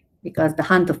discovery? Because the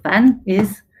hunt of Pan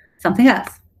is something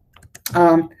else.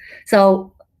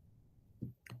 So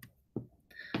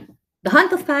the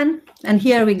hunt of Pan, and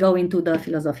here we go into the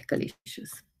philosophical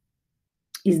issues.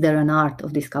 Is there an art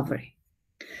of discovery?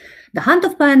 The hunt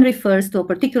of Pan refers to a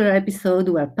particular episode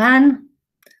where Pan,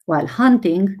 while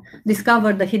hunting,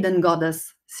 discovered the hidden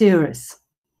goddess Ceres,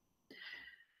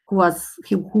 who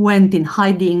went in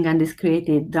hiding, and this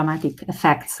created dramatic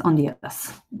effects on the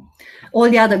earth. All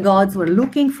the other gods were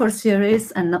looking for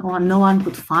Ceres, and no one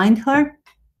could find her.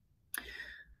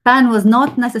 Pan was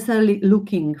not necessarily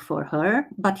looking for her,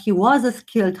 but he was a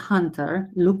skilled hunter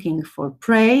looking for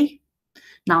prey.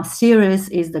 Now, Ceres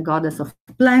is the goddess of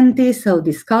plenty, so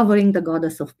discovering the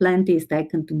goddess of plenty is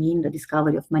taken to mean the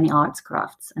discovery of many arts,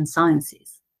 crafts, and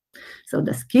sciences. So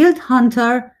the skilled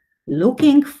hunter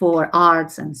looking for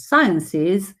arts and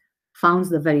sciences found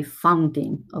the very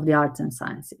fountain of the arts and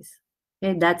sciences.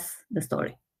 Okay, that's the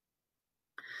story.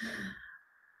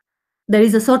 There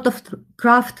is a sort of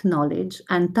craft knowledge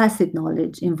and tacit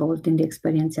knowledge involved in the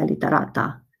experientia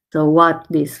literata. So what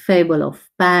this fable of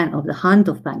Pan, of the hunt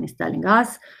of Pan, is telling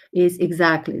us is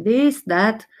exactly this,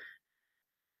 that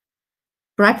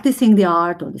practicing the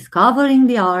art or discovering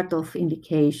the art of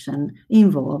indication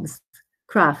involves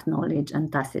craft knowledge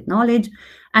and tacit knowledge,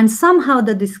 and somehow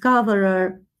the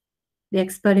discoverer, the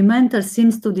experimenter,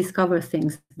 seems to discover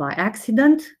things by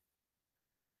accident,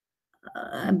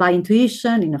 by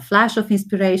intuition, in a flash of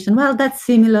inspiration. Well, that's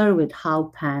similar with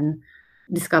how Pan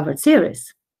discovered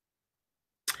Ceres.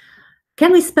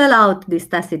 Can we spell out this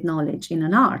tacit knowledge in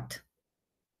an art?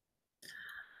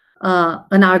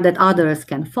 An art that others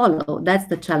can follow? That's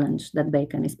the challenge that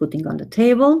Bacon is putting on the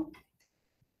table.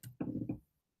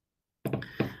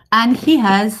 And he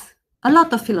has a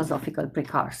lot of philosophical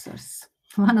precursors.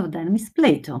 One of them is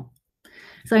Plato.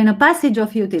 So in a passage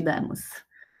of Euthydemus,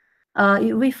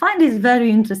 we find this very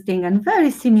interesting and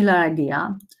very similar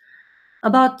idea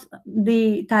about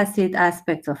the tacit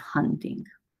aspects of hunting.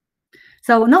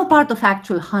 So no part of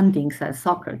actual hunting, says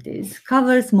Socrates,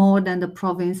 covers more than the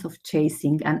province of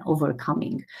chasing and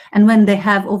overcoming. And when they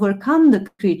have overcome the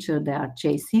creature they are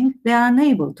chasing, they are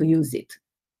unable to use it.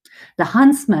 The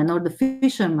huntsman or the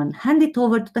fisherman hand it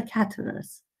over to the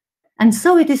caterers. And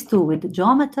so it is too with the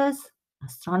geometers,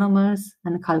 astronomers,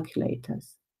 and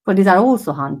calculators. For these are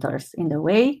also hunters in the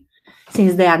way,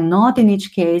 since they are not in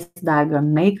each case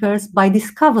diagram makers, but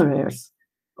discoverers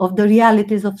of the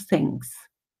realities of things.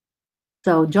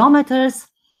 So geometers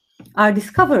are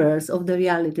discoverers of the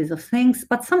realities of things,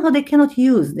 but somehow they cannot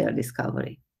use their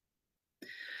discovery.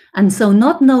 And so,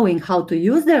 not knowing how to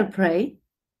use their prey,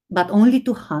 but only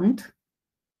to hunt,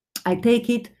 I take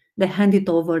it, they hand it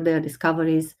over their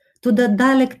discoveries to the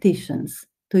dialecticians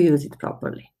to use it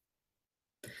properly.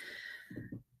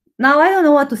 Now, I don't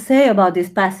know what to say about this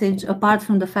passage, apart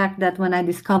from the fact that when I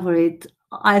discovered it,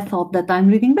 I thought that I'm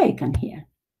reading Bacon here.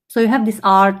 So you have this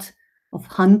art of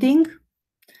hunting,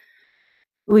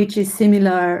 which is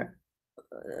similar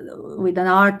with an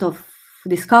art of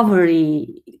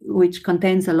discovery, which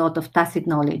contains a lot of tacit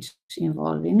knowledge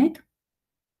involved in it,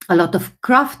 a lot of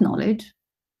craft knowledge,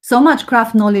 so much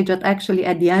craft knowledge that actually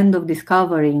at the end of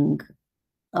discovering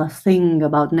a thing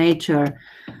about nature,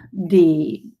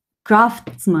 the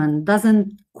craftsman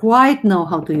doesn't quite know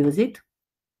how to use it.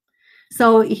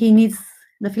 So he needs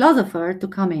the philosopher to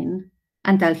come in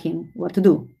and tell him what to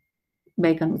do.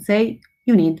 Bacon would say,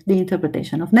 you need the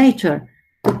interpretation of nature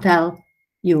to tell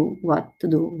you what to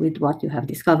do with what you have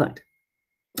discovered.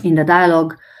 In the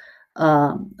dialogue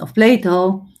of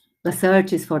Plato, the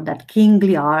search is for that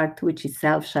kingly art, which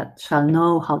itself shall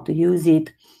know how to use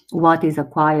it, what is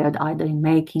acquired either in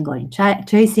making or in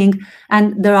chasing.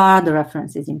 And there are other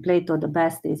references in Plato. The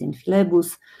best is in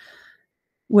Philebus,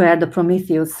 where the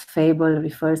Prometheus fable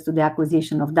refers to the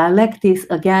acquisition of dialectics.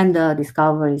 Again, the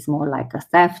discovery is more like a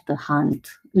theft. The hunt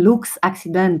looks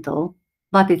accidental,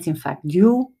 but it's in fact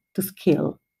due to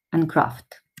skill and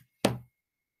craft.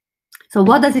 So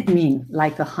what does it mean,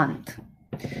 like a hunt?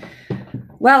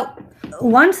 Well,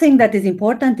 one thing that is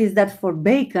important is that for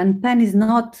Bacon, Pan is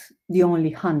not the only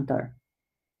hunter.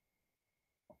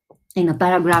 In a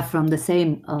paragraph from the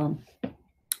same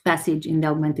passage in the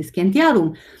Augmentis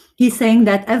Scientiarum, he's saying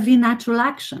that every natural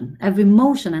action, every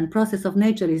motion and process of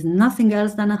nature is nothing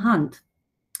else than a hunt.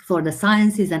 For the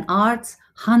sciences and arts,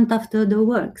 hunt after their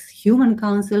works. Human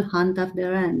counsel, hunt after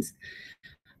their ends.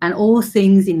 And all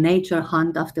things in nature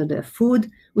hunt after their food,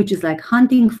 which is like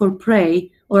hunting for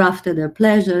prey, or after their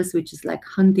pleasures, which is like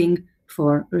hunting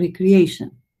for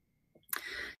recreation.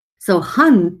 So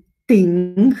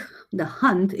hunting, the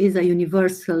hunt, is a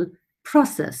universal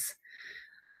process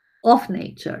of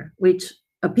nature, which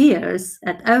appears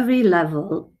at every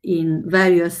level in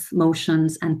various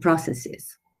motions and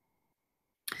processes.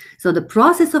 So the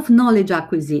process of knowledge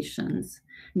acquisitions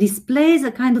displays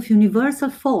a kind of universal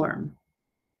form.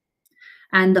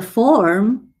 And the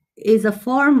form is a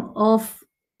form of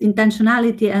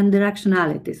intentionality and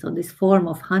directionality. So this form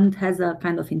of hunt has a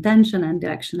kind of intention and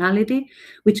directionality,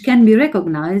 which can be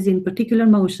recognized in particular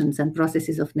motions and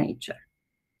processes of nature.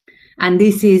 And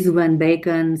this is when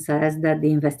Bacon says that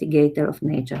the investigator of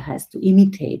nature has to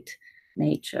imitate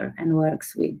nature and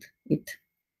works with it.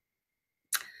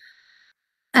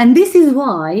 And this is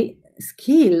why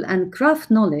skill and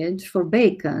craft knowledge for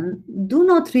Bacon do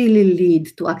not really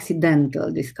lead to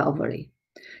accidental discovery.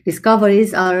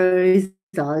 Discoveries are a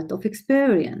result of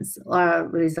experience, or a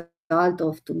result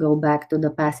of, to go back to the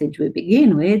passage we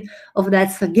begin with, of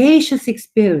that sagacious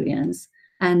experience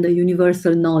and the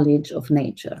universal knowledge of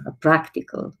nature, a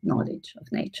practical knowledge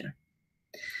of nature.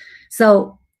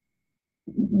 So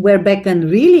where Bacon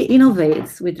really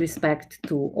innovates with respect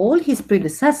to all his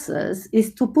predecessors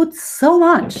is to put so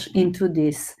much into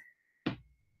this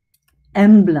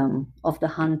emblem of the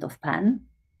hunt of Pan,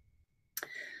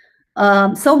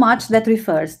 so much that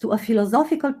refers to a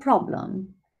philosophical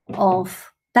problem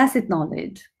of tacit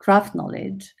knowledge, craft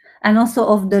knowledge, and also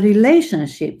of the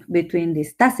relationship between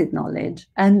this tacit knowledge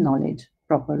and knowledge,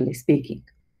 properly speaking.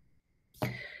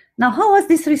 Now, how was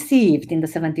this received in the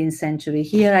 17th century?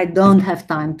 Here, I don't have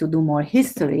time to do more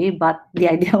history, but the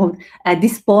idea at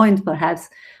this point, perhaps,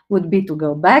 would be to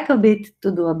go back a bit,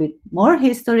 to do a bit more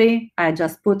history. I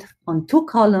just put on 2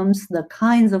 columns the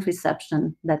kinds of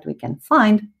reception that we can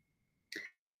find.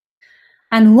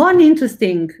 And one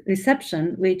interesting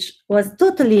reception, which was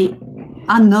totally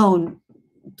unknown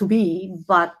to me,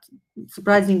 but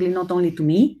surprisingly not only to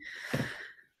me,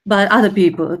 but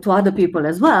to other people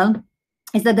as well,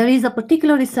 is that there is a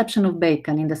particular reception of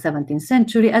Bacon in the 17th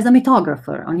century as a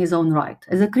mythographer on his own right,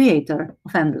 as a creator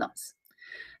of emblems.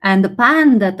 And the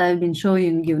Pan that I've been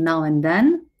showing you now and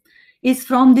then is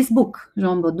from this book,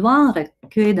 Jean Baudouin,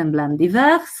 Recueil d'Emblems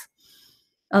Divers,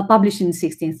 published in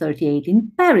 1638 in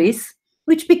Paris,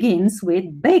 which begins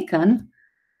with Bacon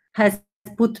has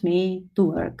put me to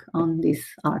work on this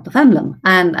art of emblem.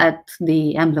 And at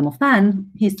the emblem of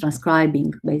Pan, he's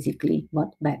transcribing basically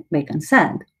what Bacon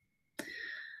said.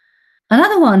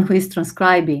 Another one who is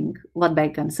transcribing what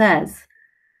Bacon says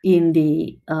in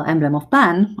the emblem of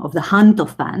Pan, of the hunt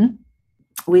of Pan,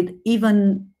 with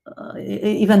even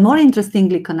even more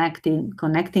interestingly connecting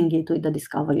it with the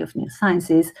discovery of new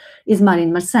sciences is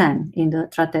Marine Mersenne in the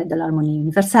Traité de l'harmonie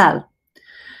universelle.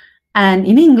 And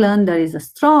in England, there is a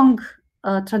strong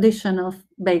tradition of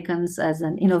Bacon's as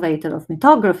an innovator of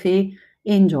mythography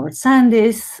in George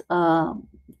Sandys'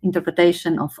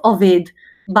 interpretation of Ovid,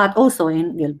 but also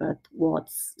in Gilbert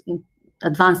Watt's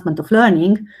Advancement of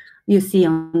Learning. You see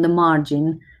on the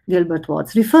margin Gilbert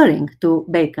Watt's referring to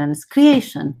Bacon's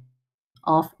creation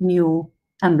of new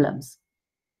emblems.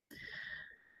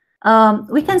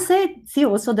 We can see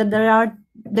also that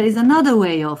there is another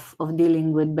way of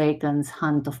dealing with Bacon's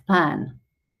hunt of Pan,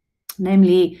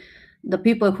 namely the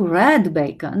people who read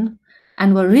Bacon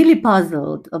and were really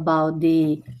puzzled about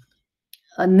the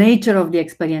nature of the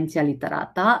experientia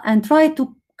literata and tried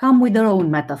to come with their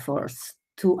own metaphors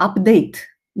to update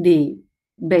the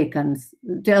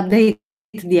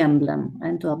emblem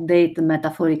and to update the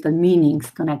metaphorical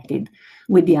meanings connected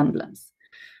with the emblems.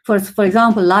 For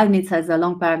example, Leibniz has a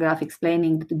long paragraph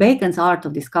explaining that Bacon's art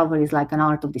of discovery is like an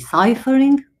art of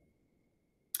deciphering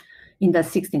in the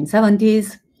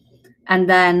 1670s. And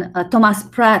then Thomas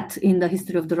Pratt in the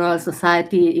History of the Royal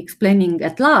Society, explaining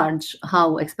at large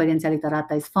how experientia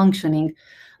literata is functioning,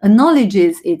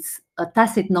 acknowledges its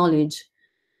tacit knowledge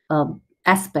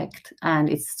aspect and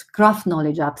its craft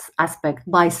knowledge aspect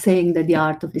by saying that the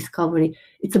art of discovery,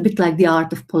 it's a bit like the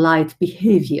art of polite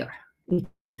behavior. It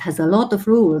has a lot of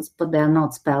rules, but they're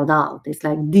not spelled out. It's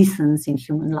like decency in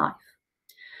human life.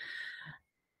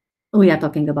 We are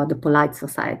talking about the polite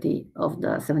society of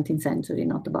the 17th century,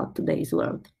 not about today's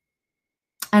world.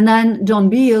 And then John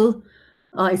Beale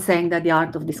is saying that the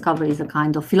art of discovery is a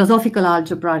kind of philosophical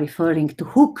algebra referring to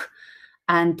Hooke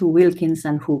and to Wilkins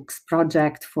and Hooke's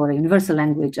project for a universal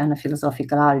language and a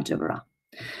philosophical algebra.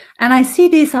 And I see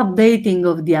this updating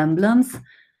of the emblems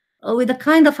with the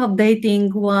kind of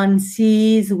updating one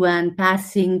sees when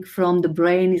passing from the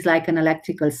brain is like an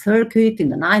electrical circuit in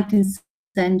the 19th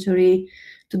century,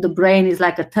 to the brain is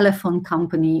like a telephone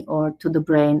company, or to the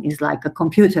brain is like a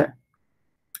computer.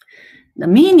 The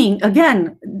meaning,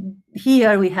 again,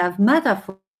 here we have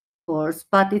metaphors,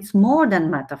 but it's more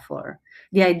than metaphor.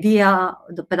 The idea,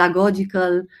 the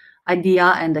pedagogical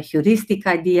idea and the heuristic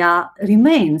idea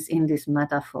remains in these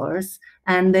metaphors,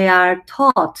 and they are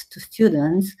taught to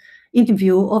students in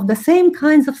view of the same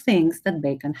kinds of things that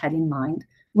Bacon had in mind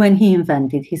when he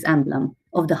invented his emblem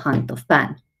of the hunt of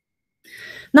Pan.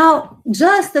 Now,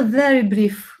 just a very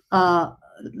brief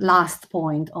last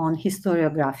point on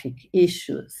historiographic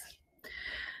issues.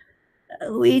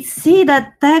 We see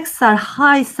that texts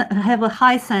have a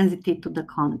high sensitivity to the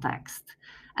context,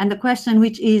 and the question,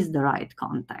 which is the right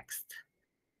context?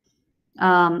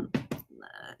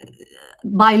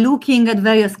 By looking at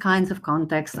various kinds of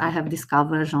contexts, I have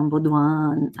discovered Jean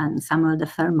Baudouin and Samuel de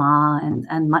Fermat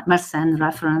and Mersenne's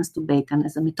reference to Bacon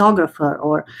as a mythographer,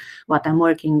 or what I'm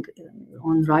working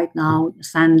on right now,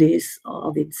 Sandys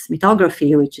of its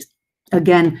mythography, which is,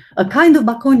 again, a kind of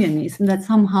Baconianism that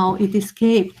somehow it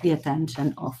escaped the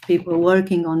attention of people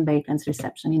working on Bacon's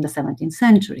reception in the 17th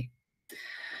century.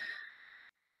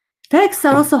 Texts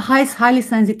are also highly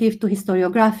sensitive to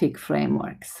historiographic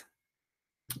frameworks.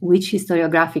 Which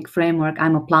historiographic framework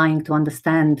I'm applying to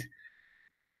understand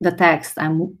the text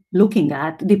I'm looking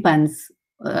at depends.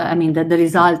 The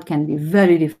result can be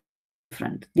very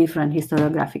different. Different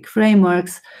historiographic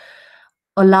frameworks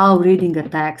allow reading a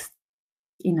text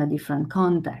in a different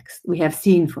context. We have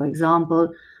seen, for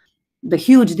example, the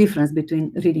huge difference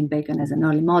between reading Bacon as an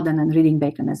early modern and reading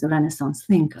Bacon as a Renaissance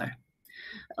thinker.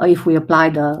 If we apply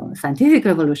the scientific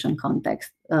revolution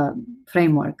context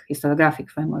framework, historiographic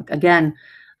framework, again,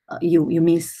 you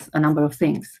miss a number of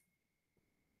things.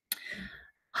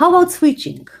 How about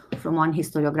switching from one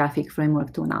historiographic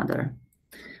framework to another?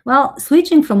 Well,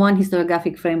 switching from one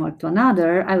historiographic framework to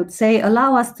another, I would say,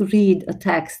 allow us to read a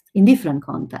text in different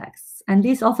contexts. And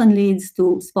this often leads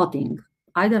to spotting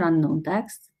either unknown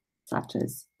texts, such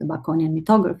as the Baconian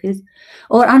mythographies,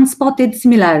 or unspotted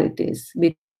similarities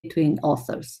between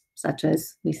authors, such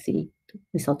as we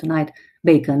saw tonight,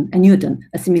 Bacon and Newton,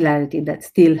 a similarity that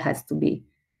still has to be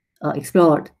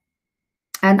explored.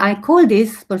 And I call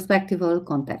this perspectival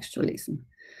contextualism,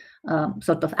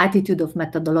 sort of attitude of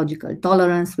methodological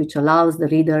tolerance, which allows the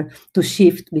reader to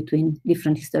shift between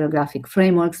different historiographic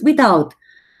frameworks without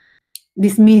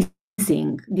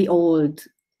dismissing the old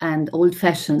and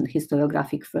old-fashioned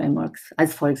historiographic frameworks,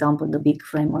 as, for example, the big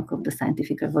framework of the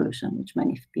scientific revolution, which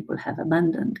many people have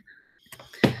abandoned.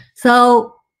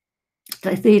 So,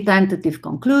 the three tentative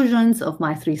conclusions of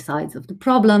my three sides of the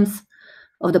problem.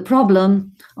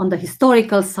 On the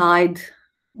historical side,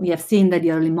 we have seen that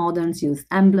the early moderns used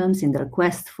emblems in their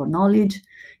quest for knowledge.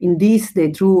 In this, they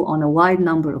drew on a wide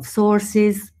number of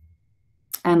sources.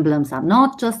 Emblems are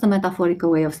not just a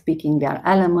metaphorical way of speaking, they are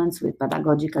elements with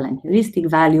pedagogical and heuristic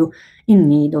value in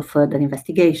need of further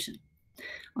investigation.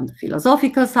 On the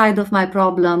philosophical side of my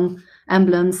problem,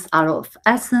 emblems are of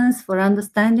essence for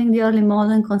understanding the early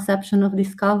modern conception of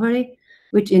discovery,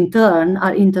 which in turn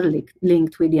are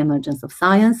interlinked with the emergence of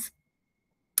science.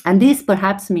 And this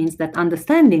perhaps means that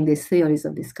understanding these theories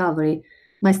of discovery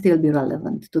might still be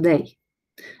relevant today.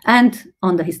 And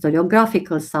on the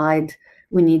historiographical side,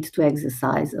 we need to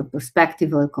exercise a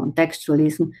perspectival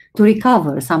contextualism to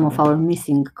recover some of our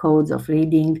missing codes of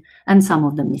reading and some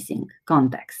of the missing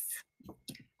contexts.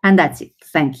 And that's it.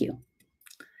 Thank you.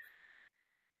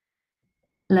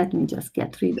 Let me just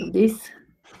get rid of this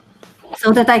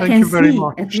so that I can see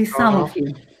at least some of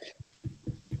you.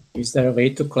 Is there a way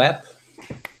to clap?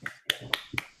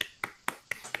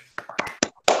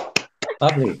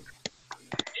 Lovely.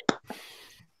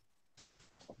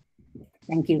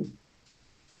 Thank you.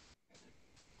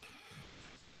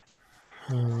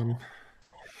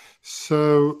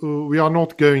 So we are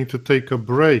not going to take a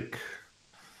break,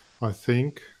 I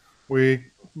think. We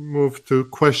move to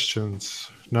questions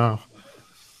now.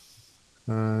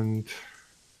 And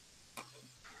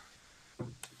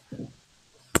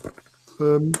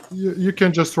you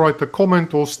can just write a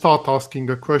comment or start asking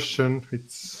a question.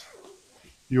 It's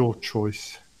your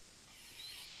choice.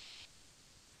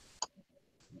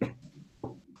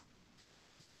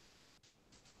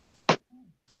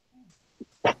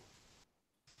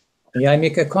 May I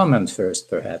make a comment first,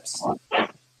 perhaps?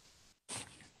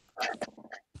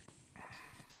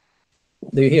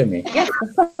 Do you hear me? Yes,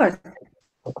 of course.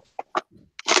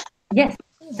 Yes,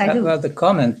 I do. Well, the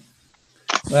comment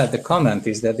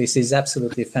is that this is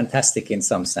absolutely fantastic in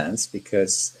some sense,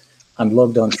 because I'm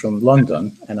logged on from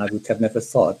London, and I would have never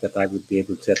thought that I would be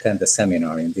able to attend a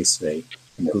seminar in this way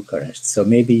in Bucharest. So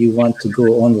maybe you want to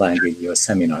go online with your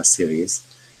seminar series,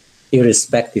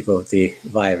 irrespective of the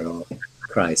viral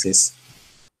crisis,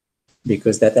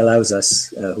 because that allows us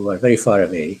who are very far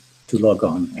away to log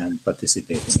on and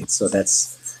participate in it. So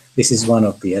this is one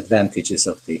of the advantages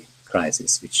of the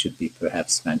crisis, which should be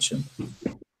perhaps mentioned.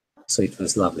 So it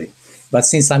was lovely. But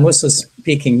since I'm also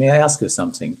speaking, may I ask you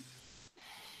something?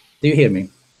 Do you hear me?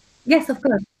 Yes, of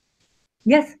course.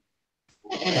 Yes.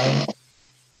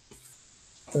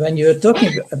 When you're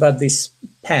talking about this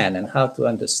pen and how to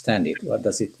understand it, what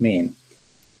does it mean?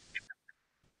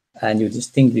 And you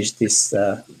distinguish this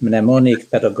mnemonic,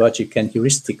 pedagogic, and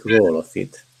heuristic role of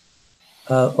it.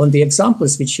 On the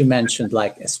examples which you mentioned,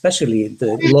 like especially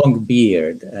the long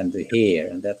beard and the hair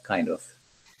and that kind of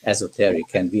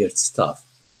esoteric and weird stuff,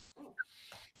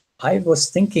 I was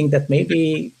thinking that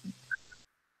maybe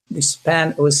this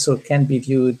pen also can be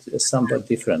viewed somewhat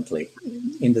differently,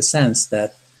 in the sense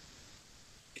that,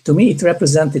 to me, it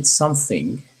represented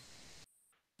something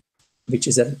which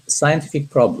is a scientific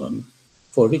problem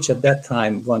for which at that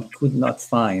time one could not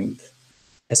find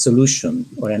a solution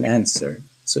or an answer.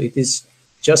 So it is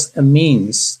just a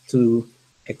means to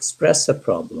express a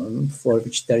problem for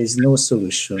which there is no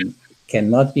solution,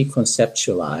 cannot be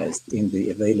conceptualized in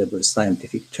the available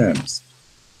scientific terms.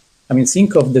 I mean,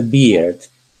 think of the beard,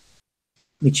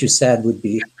 which you said would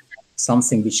be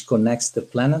something which connects the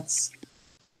planets.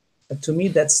 To me,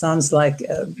 that sounds like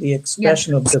the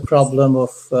expression of the problem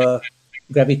of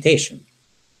gravitation.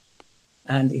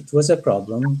 And it was a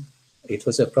problem. It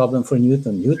was a problem for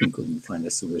Newton. Newton couldn't find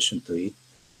a solution to it.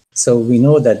 So we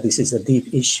know that this is a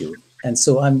deep issue. And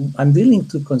so I'm willing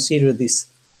to consider this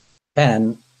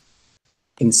pen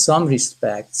in some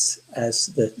respects as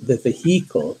the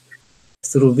vehicle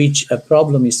through which a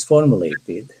problem is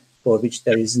formulated, for which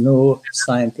there is no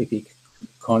scientific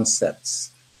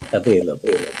concepts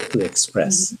available to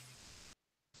express.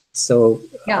 So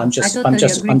yeah, I'm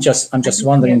just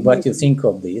wondering what you think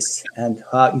of this and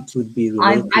how it would be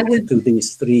related to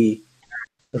these three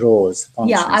roles,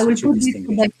 functions. Yeah, I will put this to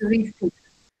the heuristic.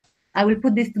 I will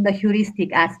put this to the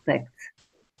heuristic aspect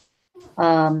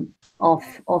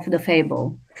of the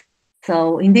fable.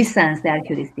 So in this sense, they are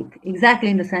heuristic, exactly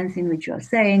in the sense in which you are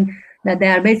saying that they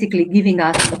are basically giving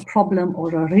us a problem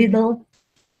or a riddle.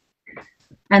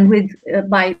 And with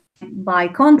by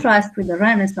contrast with the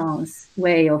Renaissance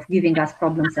way of giving us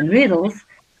problems and riddles,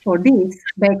 for this,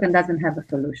 Bacon doesn't have a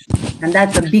solution. And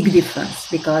that's a big difference,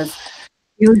 because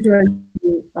usually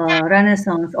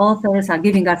Renaissance authors are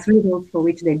giving us riddles for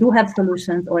which they do have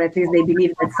solutions, or at least they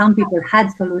believe that some people had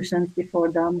solutions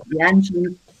before them, the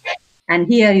ancients. And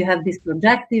here you have this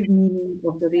projective meaning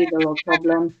of the riddle or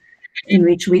problem in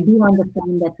which we do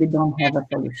understand that we don't have a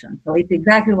solution. So it's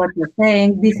exactly what you're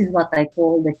saying. This is what I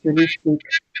call the heuristic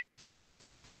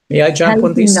May I jump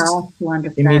on this us to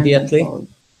understand immediately?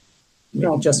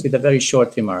 Problem. Just with a very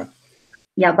short remark.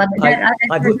 Yeah, but there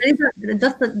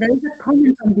is a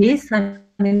comment on this. I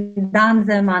mean, Dan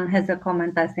Zeman has a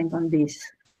comment, I think, on this.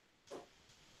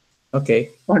 Okay.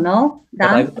 Or no,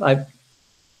 Dan?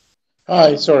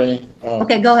 Hi, sorry.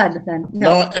 Okay, go ahead then.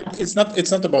 No, it's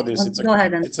not about this. Go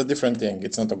ahead. It's a different thing.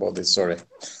 It's not about this. Sorry.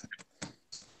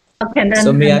 Okay, then,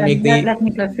 so may I make let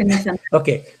me finish.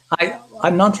 Okay,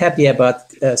 I'm not happy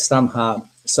about somehow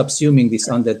subsuming this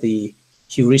under the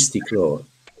heuristic role.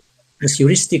 Because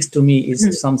heuristics to me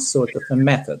is some sort of a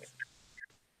method.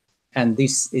 And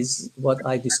this is what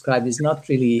I describe is not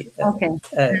really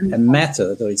a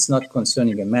method, or it's not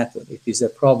concerning a method. It is a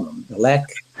problem, a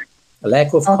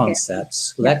lack of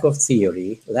concepts, lack of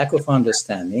theory, lack of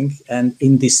understanding, and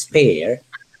in despair,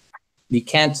 we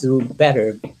can't do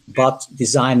better but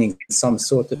designing some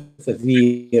sort of a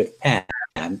weird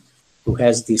pan who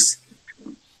has this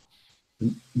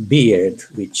beard,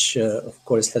 which of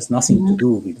course has nothing to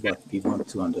do with what we want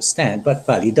to understand, but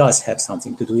well, it does have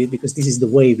something to do with it, because this is the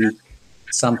way we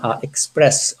somehow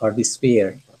express our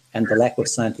despair and the lack of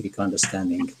scientific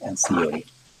understanding and theory.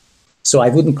 So I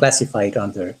wouldn't classify it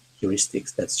under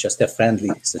heuristics. That's just a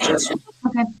friendly suggestion.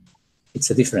 Okay.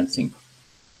 It's a different thing.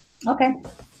 Okay.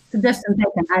 Suggestion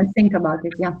taken. I'll think about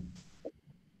it. Yeah.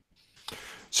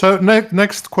 So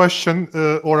next question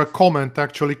or a comment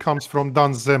actually comes from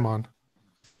Dan Zeman.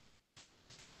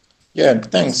 Yeah,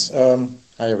 thanks.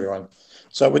 Hi, everyone.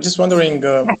 So I was just wondering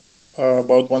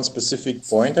about one specific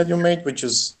point that you made, which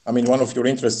is, I mean, one of your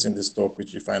interests in this talk,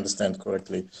 which if I understand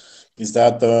correctly, is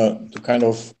that to kind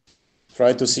of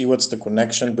try to see what's the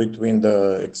connection between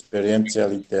the experientia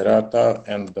literata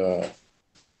and the,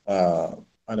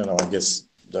 I don't know, I guess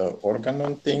the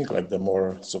organon thing, like the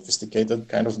more sophisticated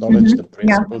kind of knowledge, the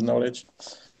principled knowledge.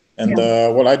 And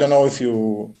well, I don't know if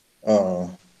you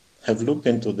have looked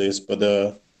into this,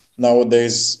 but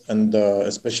nowadays, and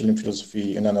especially in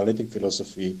philosophy, in analytic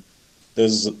philosophy,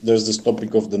 there's this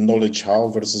topic of the knowledge how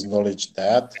versus knowledge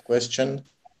that question.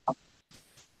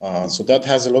 So that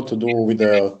has a lot to do with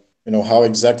the, how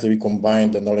exactly we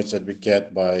combine the knowledge that we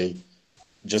get by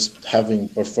just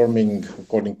performing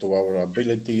according to our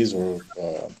abilities or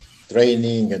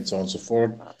training and so on and so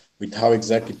forth, with how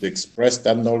exactly to express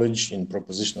that knowledge in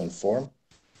propositional form.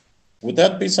 Would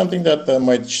that be something that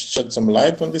might shed some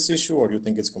light on this issue, or do you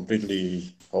think it's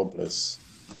completely hopeless?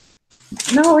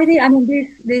 No, I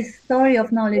mean, this story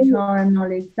of knowledge how and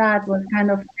knowledge that was kind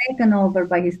of taken over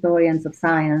by historians of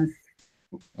science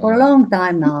for a long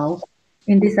time now,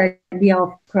 in this idea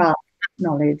of craft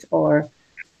knowledge, or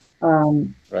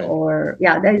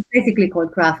that is basically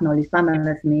called craft knowledge.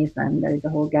 Pamela Smith, and there is a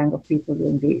whole gang of people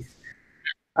doing this,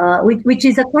 which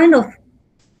is a kind of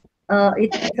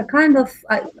it's a kind of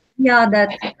idea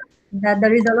that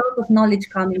there is a lot of knowledge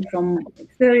coming from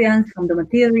experience, from the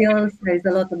materials. There is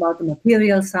a lot about the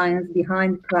material science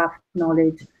behind craft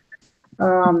knowledge,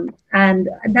 and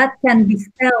that can be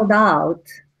spelled out.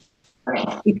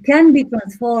 It can be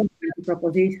transformed into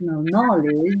propositional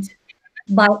knowledge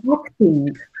by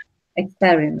acting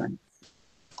experiments.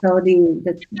 So the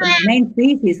main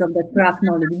thesis of the craft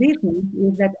knowledge business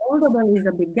is that although there is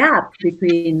a big gap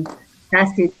between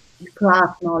tacit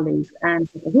craft knowledge and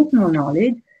propositional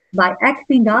knowledge, by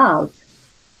acting out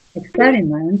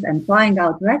experiments and trying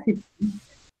out recipes,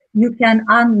 you can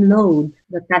unload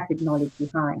the tacit knowledge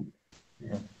behind.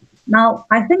 Now,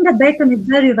 I think that Bacon is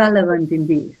very relevant in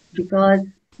this, because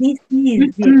he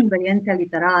sees the experientia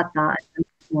literata and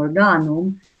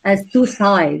organum as two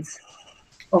sides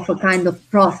of a kind of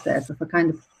process, of a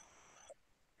kind of,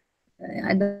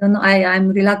 I don't know, I'm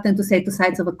reluctant to say two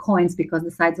sides of a coin, because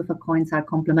the sides of a coin are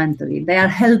complementary. They are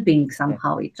helping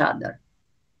somehow each other.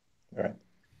 Right.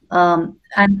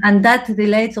 And that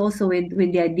relates also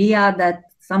with the idea that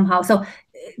somehow, so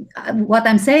what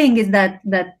I'm saying is that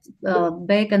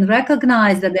Bacon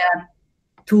recognized that there are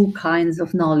two kinds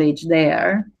of knowledge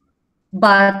there,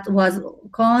 but was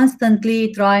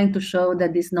constantly trying to show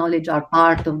that this knowledge are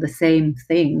part of the same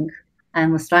thing,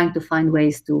 and was trying to find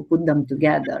ways to put them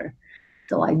together.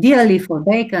 So ideally for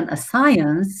Bacon, a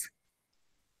science,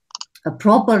 a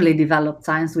properly developed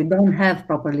science, we don't have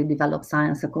properly developed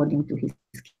science according to his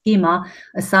schema,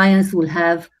 a science will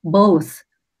have both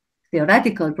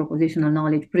theoretical propositional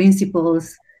knowledge,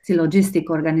 principles, syllogistic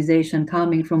organization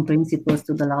coming from principles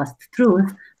to the last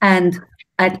truth, and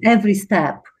at every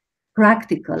step,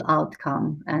 practical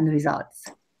outcome and results.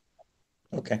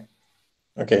 Okay.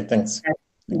 Okay, thanks.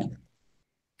 Yeah.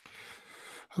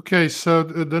 Okay, so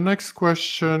the next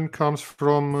question comes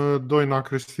from Doina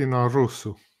Cristina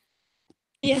Rusu.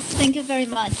 Yes, thank you very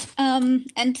much.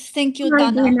 And thank you,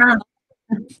 Hi, Dana. Doina.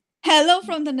 Hello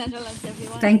from the Netherlands,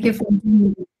 everyone. Thank you for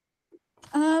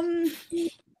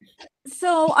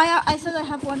So I said I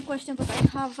have one question, but I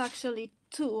have actually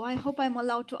two. I hope I'm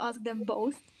allowed to ask them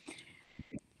both.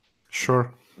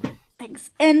 Sure.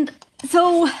 Thanks. And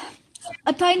so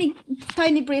a tiny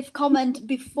brief comment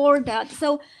before that.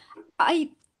 So I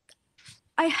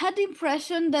had the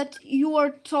impression that you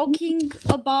were talking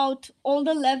about all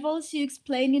the levels you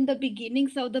explained in the beginning,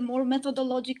 so the more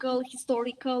methodological,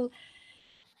 historical,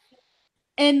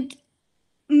 and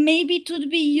maybe it would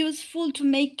be useful to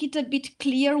make it a bit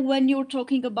clear when you're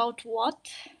talking about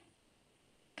what.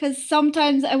 Because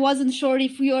sometimes I wasn't sure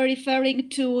if you are referring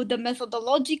to the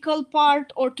methodological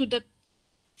part or to the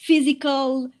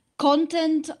physical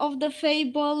content of the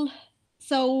fable.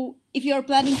 So if you're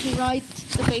planning to write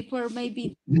the paper,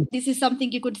 maybe this is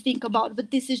something you could think about,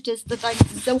 but this is just the time.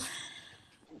 So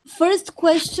first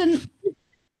question,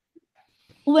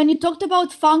 when you talked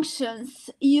about functions,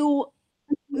 you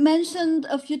mentioned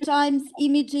a few times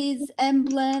images,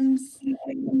 emblems,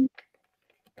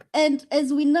 and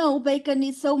as we know, Bacon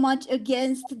is so much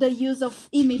against the use of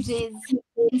images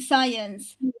in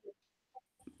science.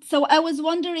 So I was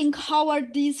wondering, how are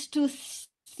these two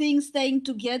things staying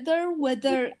together?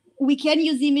 Whether we can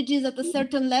use images at a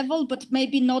certain level, but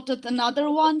maybe not at another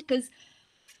one, because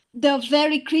the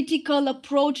very critical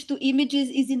approach to images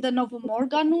is in the Novum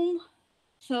Organum.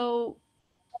 So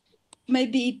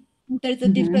maybe there's a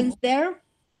difference there.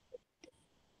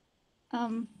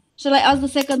 Shall I ask the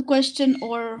second question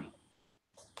or?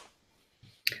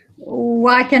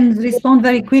 I can respond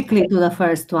very quickly to the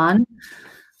first one.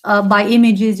 By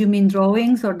images, you mean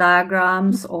drawings or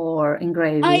diagrams or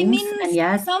engravings? I mean, and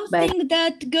yes, something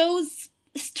that goes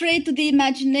straight to the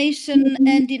imagination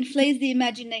and inflates the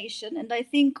imagination. And I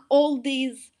think all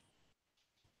these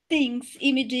things,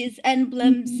 images,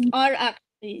 emblems, are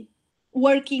actually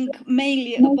working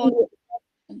mainly about.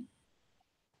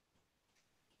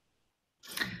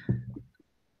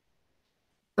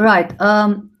 Right.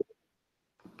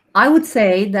 I would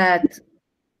say that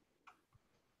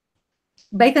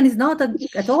Bacon is not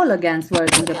at all against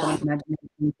working upon imagination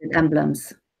with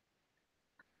emblems.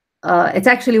 It's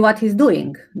actually what he's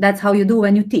doing. That's how you do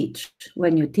when you teach.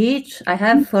 When you teach, I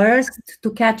have first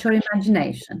to catch your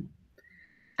imagination.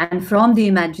 And from the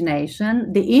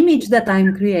imagination, the image that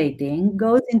I'm creating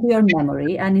goes into your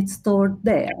memory and it's stored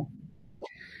there.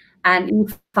 And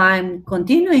if I'm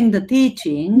continuing the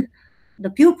teaching, the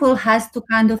pupil has to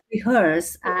kind of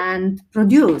rehearse and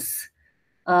produce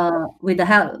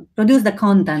produce the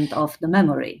content of the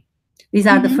memory. These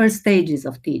are the first stages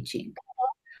of teaching.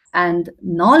 And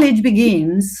knowledge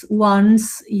begins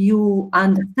once you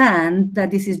understand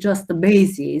that this is just the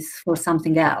basis for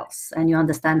something else, and you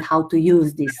understand how to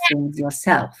use these things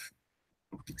yourself.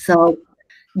 So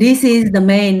this is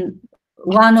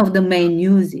one of the main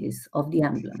uses of the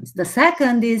emblems. The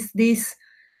second is this,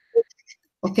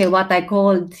 what I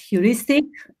called heuristic,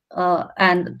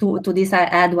 and to this I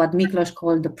add what Miklos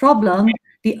called the problem,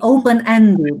 the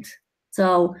open-ended.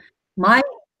 So my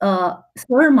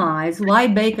surmise why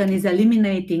Bacon is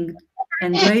eliminating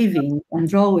engraving and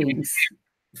drawings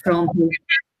from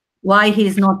why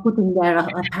he's not putting there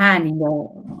a pan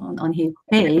on his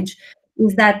page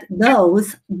is that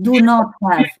those do not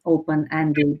have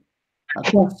open-ended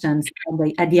questions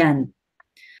at the end.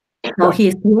 So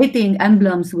he's creating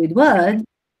emblems with words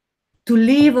to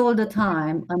leave all the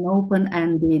time an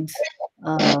open-ended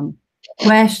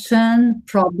question,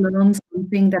 problem,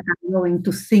 something that I'm going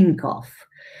to think of.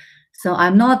 So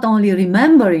I'm not only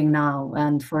remembering now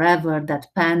and forever that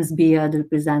Pan's beard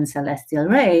represents celestial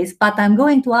rays, but I'm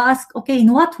going to ask, okay,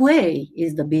 in what way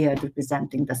is the beard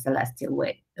representing the celestial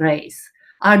rays?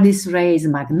 Are these rays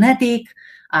magnetic?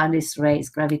 Are these rays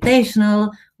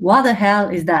gravitational? What the hell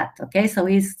is that? Okay, so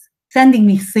he's sending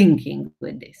me thinking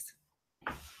with this.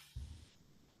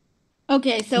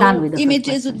 Okay, so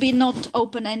images would be not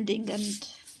open-ending and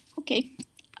okay.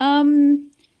 I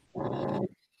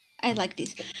like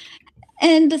this.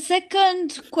 And the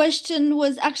second question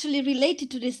was actually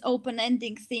related to this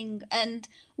open-ending thing and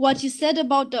what you said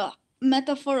about the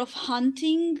metaphor of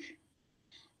hunting,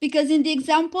 because in the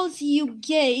examples you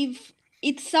gave,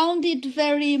 it sounded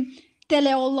very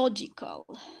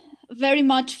teleological, very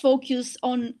much focused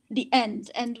on the end.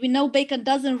 And we know Bacon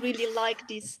doesn't really like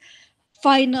this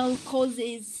final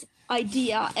causes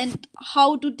idea. And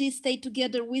how do these stay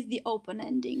together with the open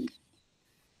ending?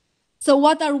 So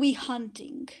what are we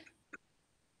hunting?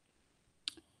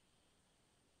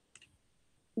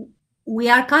 We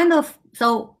are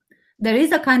so there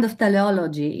is a kind of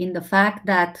teleology in the fact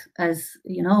that, as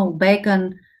you know,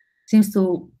 Bacon seems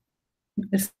to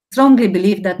strongly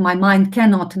believe that my mind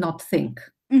cannot not think.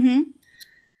 Mm-hmm.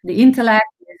 The intellect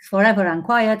is forever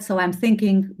unquiet, so I'm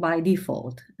thinking by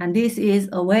default. And this is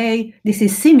a way, this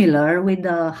is similar with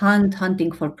the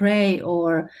hunting for prey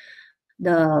or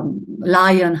the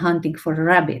lion hunting for a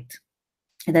rabbit.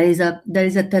 There is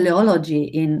a teleology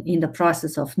in the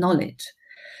process of knowledge,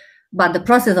 but the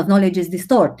process of knowledge is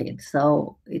distorted.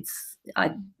 So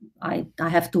I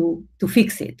have to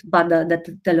fix it. But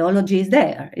the teleology is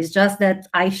there. It's just that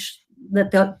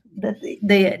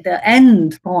the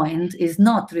end point is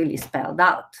not really spelled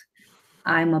out.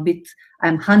 I'm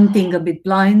hunting a bit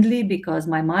blindly because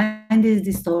my mind is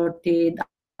distorted.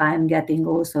 I'm getting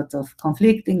all sorts of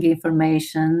conflicting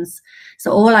informations.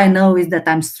 So all I know is that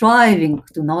I'm striving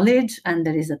to knowledge, and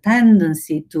there is a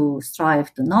tendency to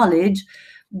strive to knowledge,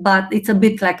 but it's a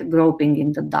bit like groping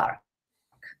in the dark.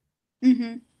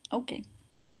 Mm-hmm. Okay.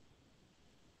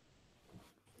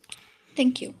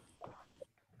 Thank you.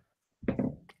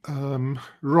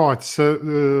 Right, so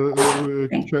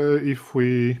if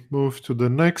we move to the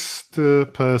next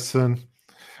person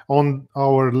on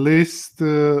our list,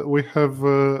 we have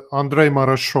Andrei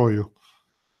Marashoiu.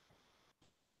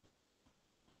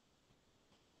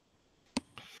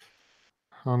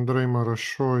 Andrei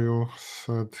Marashoiu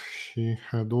said he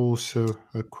had also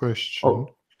a question.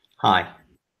 Oh, hi.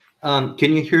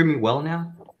 Can you hear me well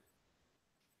now?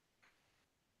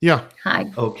 Yeah. Hi.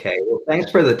 Okay. Well,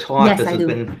 thanks for the talk. Yes, this I has do.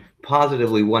 been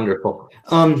positively wonderful.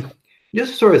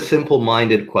 Just sort of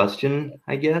simple-minded question,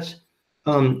 I guess.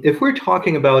 If we're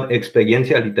talking about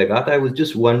experiencia literata, I was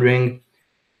just wondering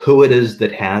who it is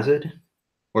that has it,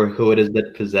 or who it is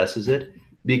that possesses it.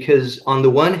 Because on the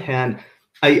one hand,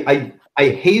 I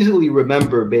hazily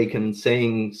remember Bacon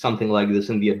saying something like this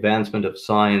in The Advancement of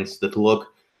Science, that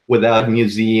look, without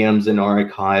museums and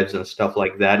archives and stuff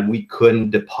like that, we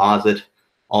couldn't deposit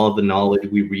all of the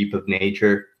knowledge we reap of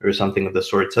nature, or something of the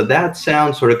sort. So that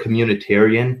sounds sort of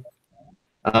communitarian.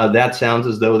 That sounds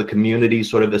as though the community is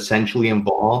sort of essentially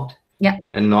involved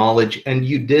in knowledge. And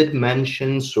you did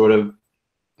mention sort of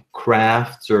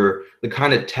crafts, or the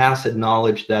kind of tacit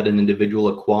knowledge that an individual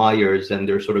acquires, and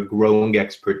their sort of growing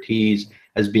expertise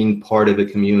as being part of a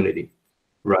community,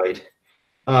 right?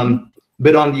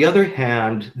 But on the other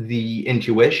hand, the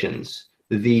intuitions,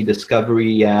 the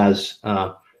discovery as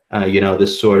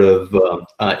this sort of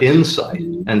insight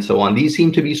and so on, these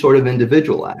seem to be sort of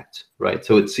individual acts, right?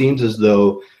 So it seems as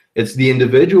though it's the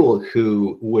individual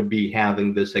who would be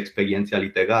having this experiencia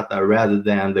literata rather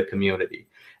than the community.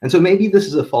 And so maybe this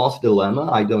is a false dilemma,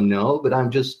 I don't know, but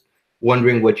I'm just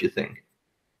wondering what you think.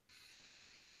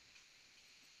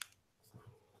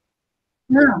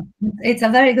 No, it's a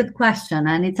very good question,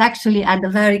 and it's actually at the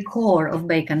very core of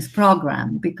Bacon's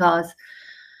program, because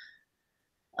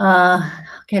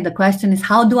the question is,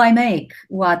 how do I make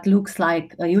what looks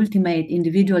like a ultimate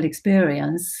individual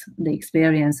experience, the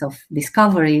experience of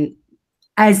discovery,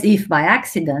 as if by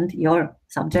accident, your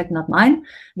subject, not mine,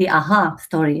 the aha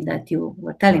story that you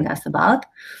were telling us about.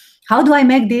 How do I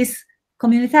make this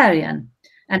communitarian?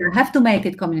 And I have to make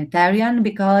it communitarian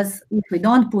because if we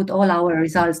don't put all our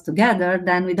results together,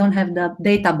 then we don't have the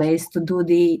database to do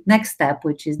the next step,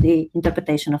 which is the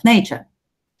interpretation of nature.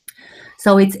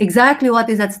 So it's exactly what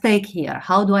is at stake here.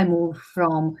 How do I move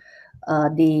from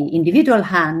the individual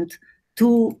hand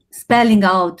to spelling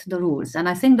out the rules? And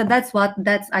I think that's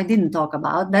I didn't talk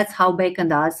about. That's how Bacon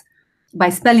does, by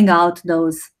spelling out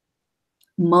those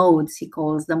modes, he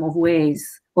calls them, of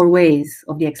ways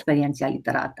of the experiencia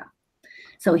literata.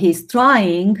 So he's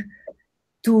trying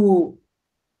to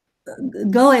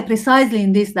go precisely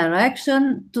in this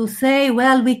direction, to say,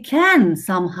 well, we can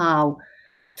somehow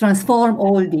transform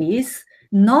all these,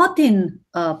 not in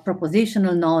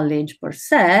propositional knowledge per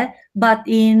se, but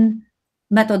in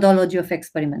methodology of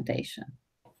experimentation.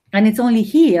 And it's only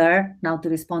here, now to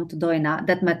respond to Doina,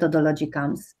 that methodology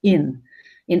comes in.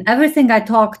 In everything I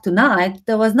talked tonight,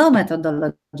 there was no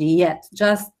methodology yet,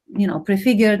 just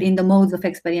prefigured in the modes of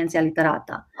experiencia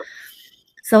literata.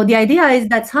 So the idea is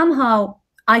that somehow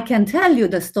I can tell you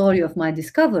the story of my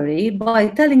discovery by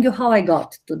telling you how I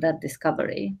got to that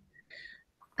discovery.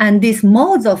 And these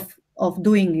modes of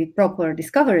doing proper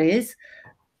discoveries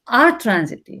are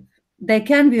transitive. They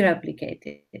can be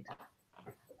replicated.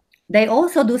 They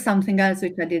also do something else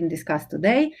which I didn't discuss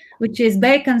today, which is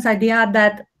Bacon's idea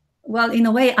that, well, in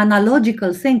a way,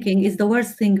 analogical thinking is the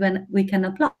worst thing when we can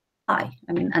apply.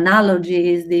 I mean,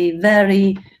 analogy is the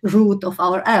very root of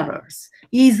our errors.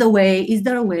 Is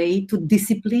there a way to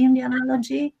discipline the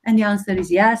analogy? And the answer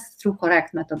is yes, through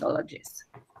correct methodologies.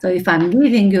 So if I'm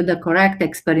giving you the correct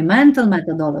experimental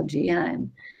methodology, and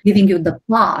I'm giving you the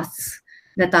paths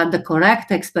that are the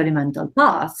correct experimental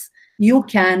paths, you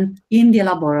can, in the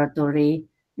laboratory,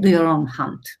 do your own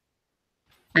hunt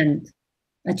and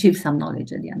achieve some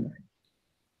knowledge at the end of it.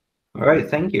 All right,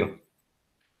 thank you.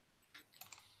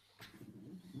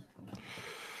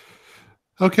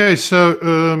 Okay, so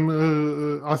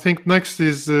I think next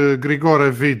is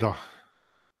Grigore Vida.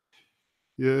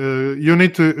 You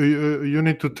need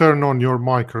to turn on your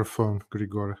microphone,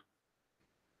 Grigore.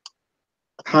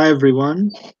 Hi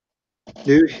everyone,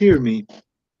 do you hear me?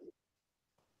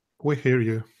 We hear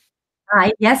you.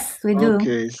 Hi, yes, we do.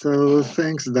 Okay, so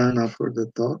thanks Dana for the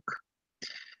talk.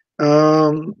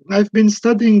 I've been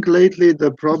studying lately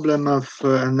the problem of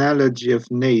analogy of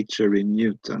nature in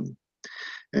Newton,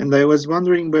 and I was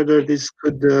wondering whether this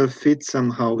could fit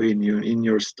somehow in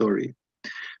your story.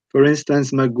 For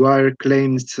instance, Maguire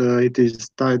claims it is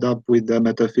tied up with the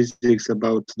metaphysics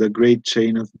about the great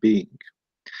chain of being.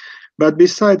 But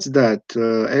besides that,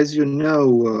 as you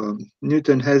know,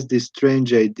 Newton has this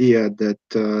strange idea that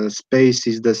space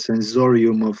is the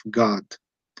sensorium of God.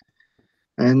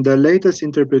 And the latest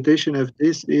interpretation of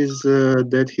this is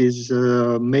that he's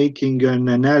making an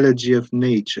analogy of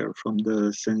nature from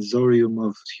the sensorium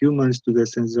of humans to the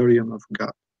sensorium of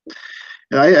God.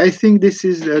 I think this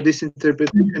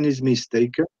interpretation is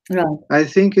mistaken. Right. I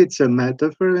think it's a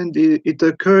metaphor, and it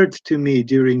occurred to me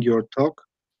during your talk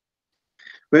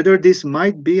whether this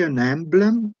might be an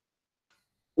emblem.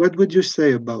 What would you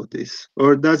say about this?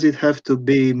 Or does it have to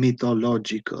be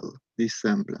mythological, this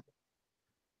emblem?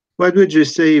 What would you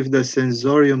say if the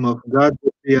sensorium of God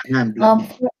would be an emblem?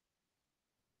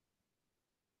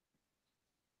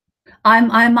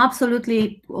 I'm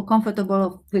absolutely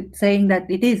comfortable with saying that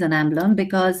it is an emblem,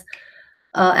 because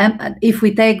if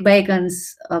we take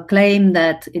Bacon's claim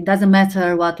that it doesn't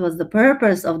matter what was the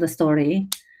purpose of the story,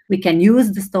 we can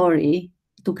use the story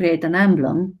to create an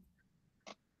emblem.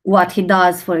 What he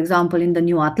does, for example, in the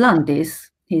New Atlantis,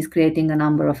 he's creating a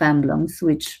number of emblems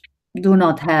which do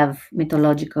not have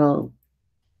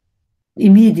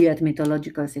immediate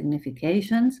mythological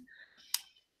significations.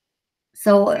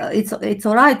 So it's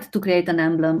all right to create an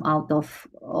emblem out of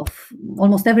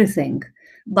almost everything.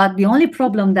 But the only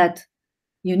problem that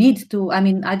you need to, I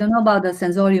mean, I don't know about the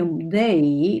sensorium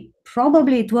Dei,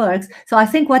 probably it works. So I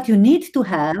think what you need to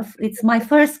have, it's my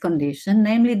first condition,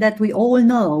 namely that we all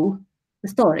know the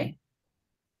story.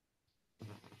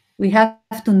 We have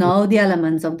to know the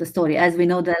elements of the story as we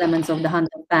know the elements of the Hunt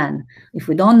of Pan. If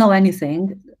we don't know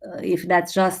anything, if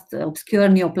that's just obscure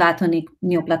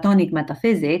Neoplatonic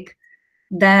metaphysic,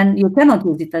 then you cannot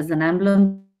use it as an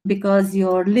emblem because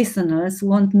your listeners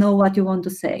won't know what you want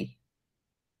to say.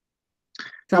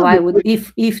 So I would,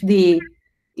 if the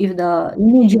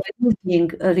image you're using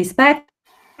respects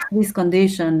this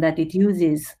condition that it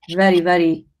uses very,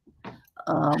 very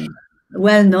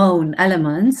well-known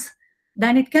elements,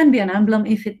 then it can be an emblem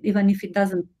even if it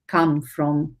doesn't come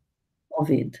from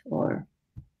Ovid or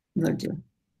Virgil.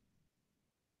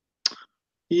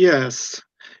 Yes.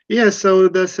 Yes, so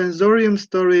the sensorium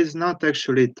story is not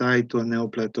actually tied to a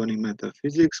Neoplatonic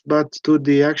metaphysics, but to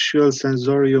the actual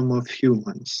sensorium of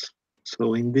humans.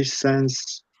 So in this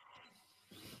sense,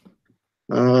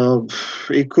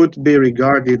 it could be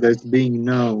regarded as being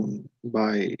known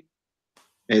by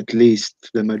at least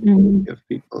the majority of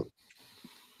people.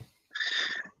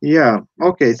 Yeah,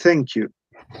 okay, thank you.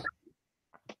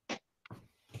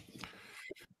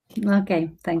 Okay,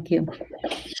 thank you.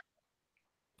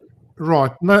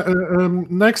 Right.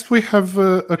 Next, we have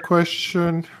a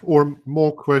question or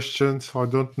more questions, I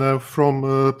don't know, from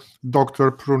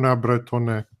Dr. Pruna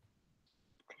Bretonnet.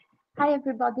 Hi,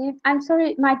 everybody. I'm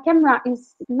sorry, my camera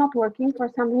is not working for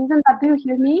some reason, but do you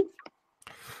hear me?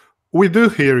 We do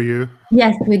hear you.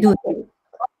 Yes, we do.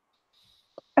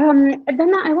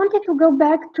 Then I wanted to go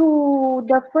back to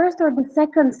the first or the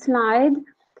second slide,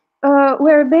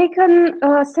 where Bacon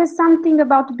says something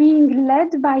about being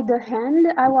led by the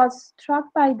hand. I was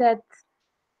struck by that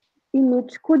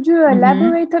image. Could you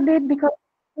elaborate a bit, because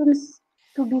it seems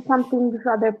to be something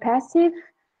rather passive?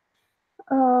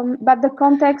 But the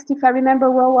context, if I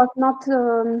remember well, was not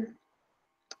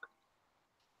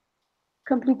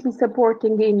completely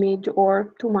supporting the image,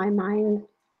 or to my mind.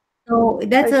 So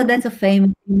that's a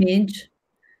famous image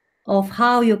of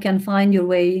how you can find your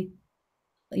way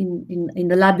in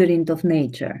the labyrinth of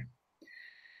nature.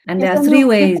 And there are three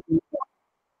ways.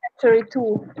 Actually,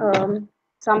 too,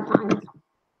 sometimes.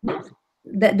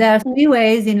 There are three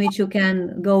ways in which you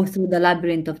can go through the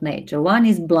labyrinth of nature. One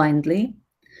is blindly,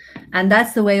 and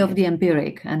that's the way of the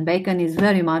empiric. And Bacon is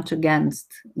very much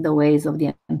against the ways of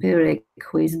the empiric,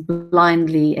 who is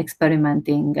blindly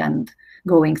experimenting and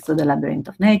going through the labyrinth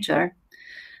of nature.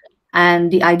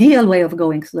 And the ideal way of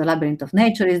going through the labyrinth of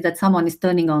nature is that someone is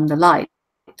turning on the light,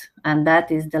 and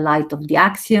that is the light of the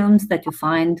axioms that you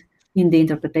find in the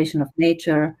interpretation of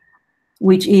nature,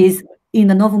 which is in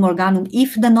the Novum Organum,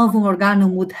 if the Novum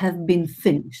Organum would have been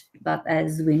finished. But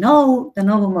as we know, the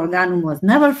Novum Organum was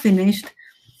never finished.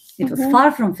 It was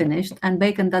far from finished, and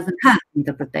Bacon doesn't have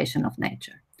interpretation of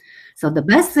nature. So the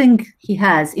best thing he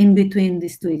has in between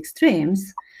these two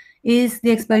extremes is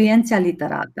the Experientia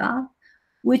Literata,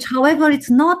 which, however, it's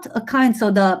not a kind, so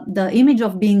the image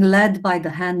of being led by the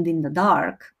hand in the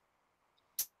dark,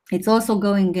 it's also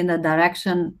going in the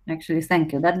direction, actually,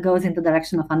 thank you, that goes in the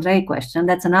direction of Andrei's question.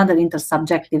 That's another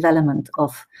intersubjective element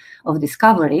of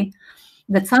discovery,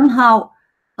 that somehow,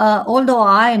 although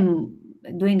I'm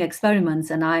doing experiments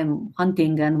and I'm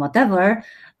hunting and whatever,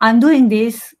 I'm doing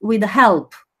this with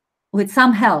help, with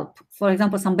some help. For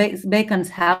example, some Bacon's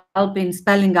help in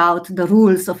spelling out the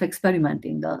rules of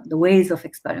experimenting, the ways of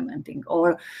experimenting,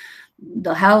 or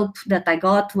the help that I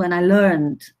got when I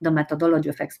learned the methodology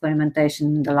of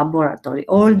experimentation in the laboratory.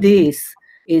 All this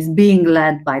is being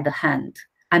led by the hand.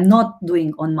 I'm not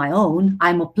doing on my own.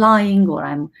 I'm applying, or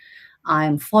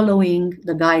I'm following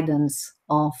the guidance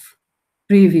of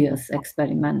previous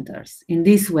experimenters. In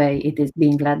this way, it is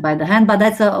being led by the hand. But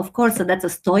that's of course, that's a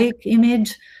Stoic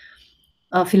image.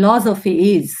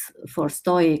 Philosophy is, for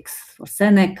Stoics, for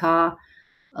Seneca,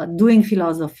 doing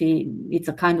philosophy, it's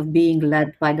a kind of being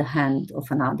led by the hand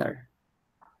of another.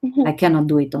 I cannot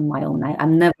do it on my own.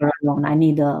 I'm never alone. I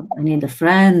need a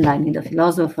friend, I need a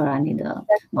philosopher, I need a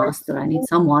master, I need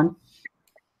someone.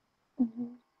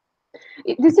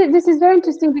 This is very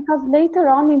interesting, because later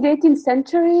on in the 18th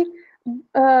century,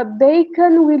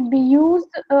 Bacon will be used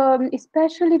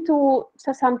especially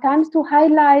sometimes to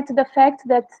highlight the fact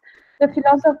that the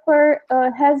philosopher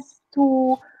has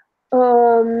to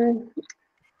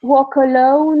walk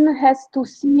alone, has to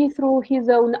see through his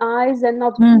own eyes and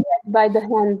not be led by the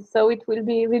hand. So it will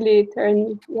be really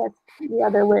turned, yes, the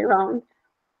other way around.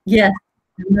 Yes,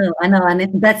 I know,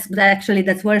 and that's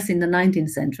worse in the 19th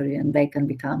century, and Bacon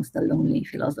becomes the lonely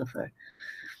philosopher.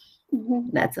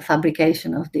 That's a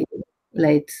fabrication of the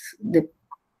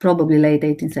probably late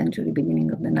 18th century,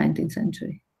 beginning of the 19th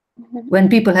century. When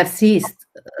people have ceased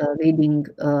reading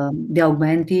the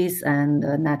Augmentis and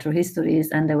natural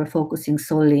histories, and they were focusing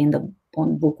solely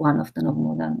on book one of the Novum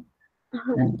Organum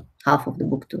and half of the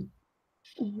book two.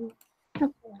 Okay,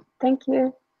 thank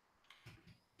you.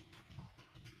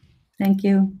 Thank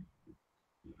you.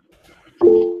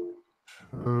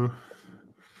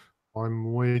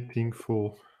 I'm waiting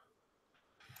for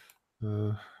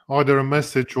either a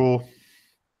message or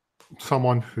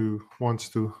someone who wants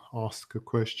to ask a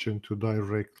question to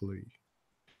directly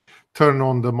turn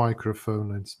on the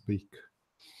microphone and speak.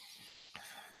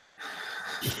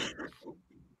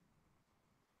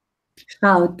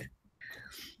 Shout.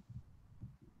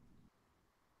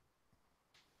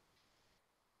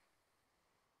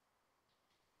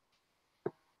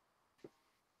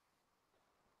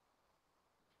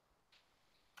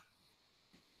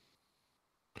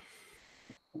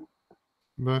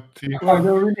 But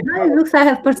Looks I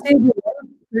have perceived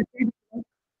you.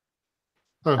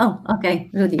 Oh,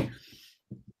 okay, Rudy.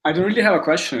 I don't really have a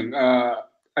question.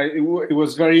 It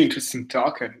was very interesting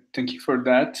talk, and thank you for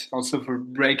that. Also for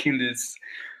breaking this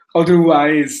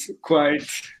otherwise quite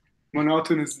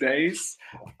monotonous days.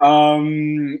 I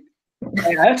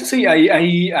have to say,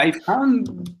 I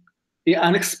found the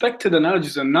unexpected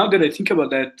analogies, and now that I think about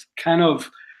that, kind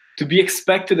of to be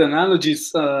expected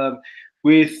analogies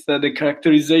with the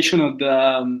characterization of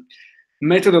the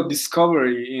method of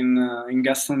discovery in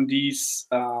Gaston D's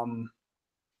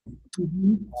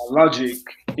logic,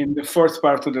 in the fourth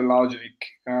part of the logic,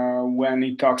 when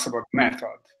he talks about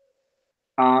method.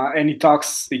 And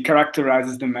he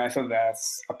characterizes the method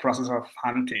as a process of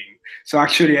hunting. So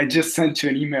actually, I just sent you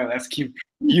an email asking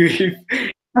you if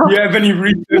you have any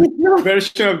written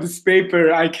version of this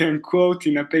paper I can quote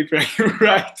in a paper I'm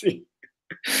writing.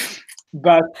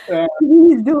 But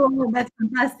please do. That's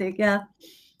fantastic. Yeah,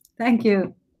 thank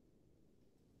you.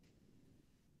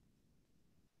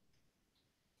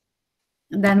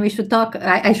 Then we should talk.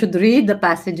 I should read the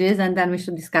passages, and then we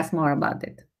should discuss more about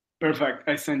it. Perfect.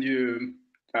 I send you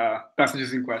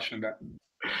passages in question then.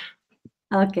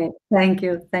 Okay. Thank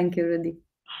you. Thank you, Rudy.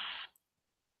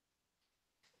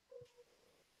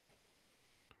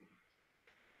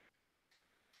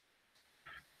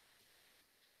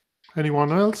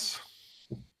 anyone else?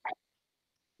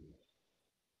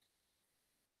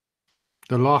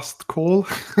 The last call.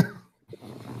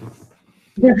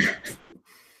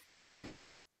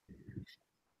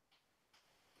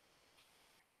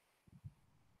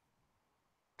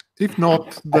 if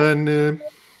not, then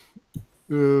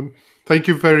thank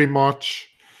you very much,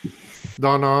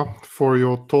 Dana, for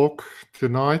your talk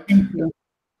tonight. Thank you.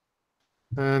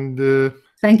 And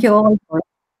thank you all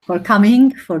for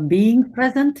coming, for being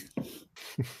present.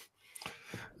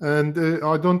 And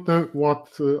I don't know what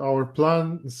our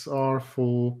plans are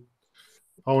for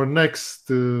our next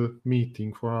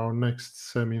meeting, for our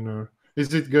next seminar.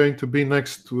 Is it going to be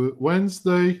next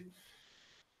Wednesday?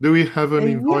 Do we have an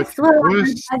invite? Yes, well,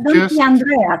 I don't see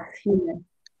Andreas here.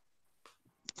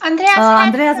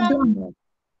 Andreas Blanco.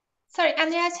 Sorry,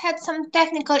 Andreas had some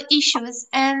technical issues,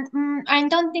 and I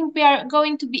don't think we are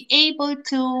going to be able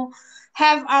to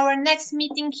have our next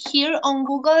meeting here on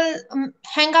Google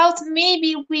Hangout.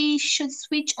 Maybe we should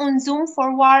switch on Zoom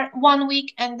for 1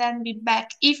 week and then be back,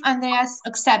 if Andreas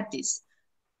accepts this.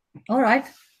 All right.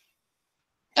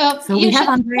 So we have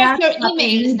Andreas. Check your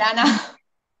emails, Dana.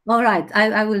 All right,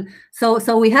 I will.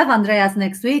 So we have Andreas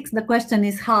next week. The question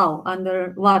is how,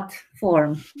 under what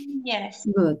form? Yes.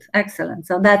 Good, excellent.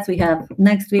 So that's we have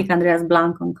next week Andreas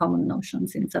Blanco on common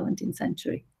notions in 17th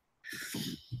century.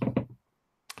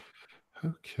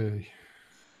 Okay.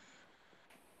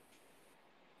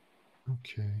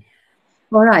 Okay.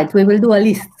 All right, we will do a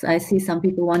list. I see some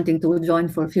people wanting to join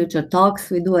for future talks.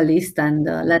 We do a list and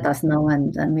let us know,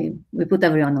 and we put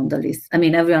everyone on the list. I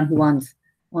mean, everyone who wants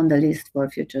on the list for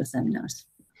future seminars.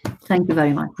 Thank you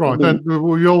very much. Right, and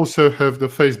we also have the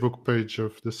Facebook page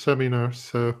of the seminar.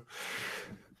 So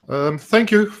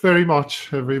thank you very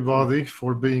much, everybody,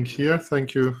 for being here.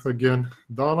 Thank you again,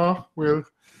 Dana. We'll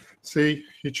see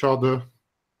each other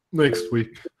next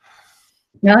week.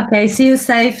 Okay, see you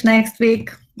safe next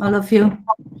week, all of you.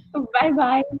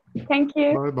 Bye-bye. Thank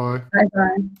you. Bye-bye.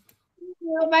 Bye-bye.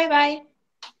 Bye-bye.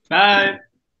 Bye.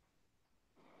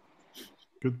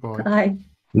 Goodbye. Bye.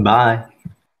 Bye.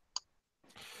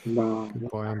 Bye.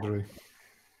 Goodbye, Andrei.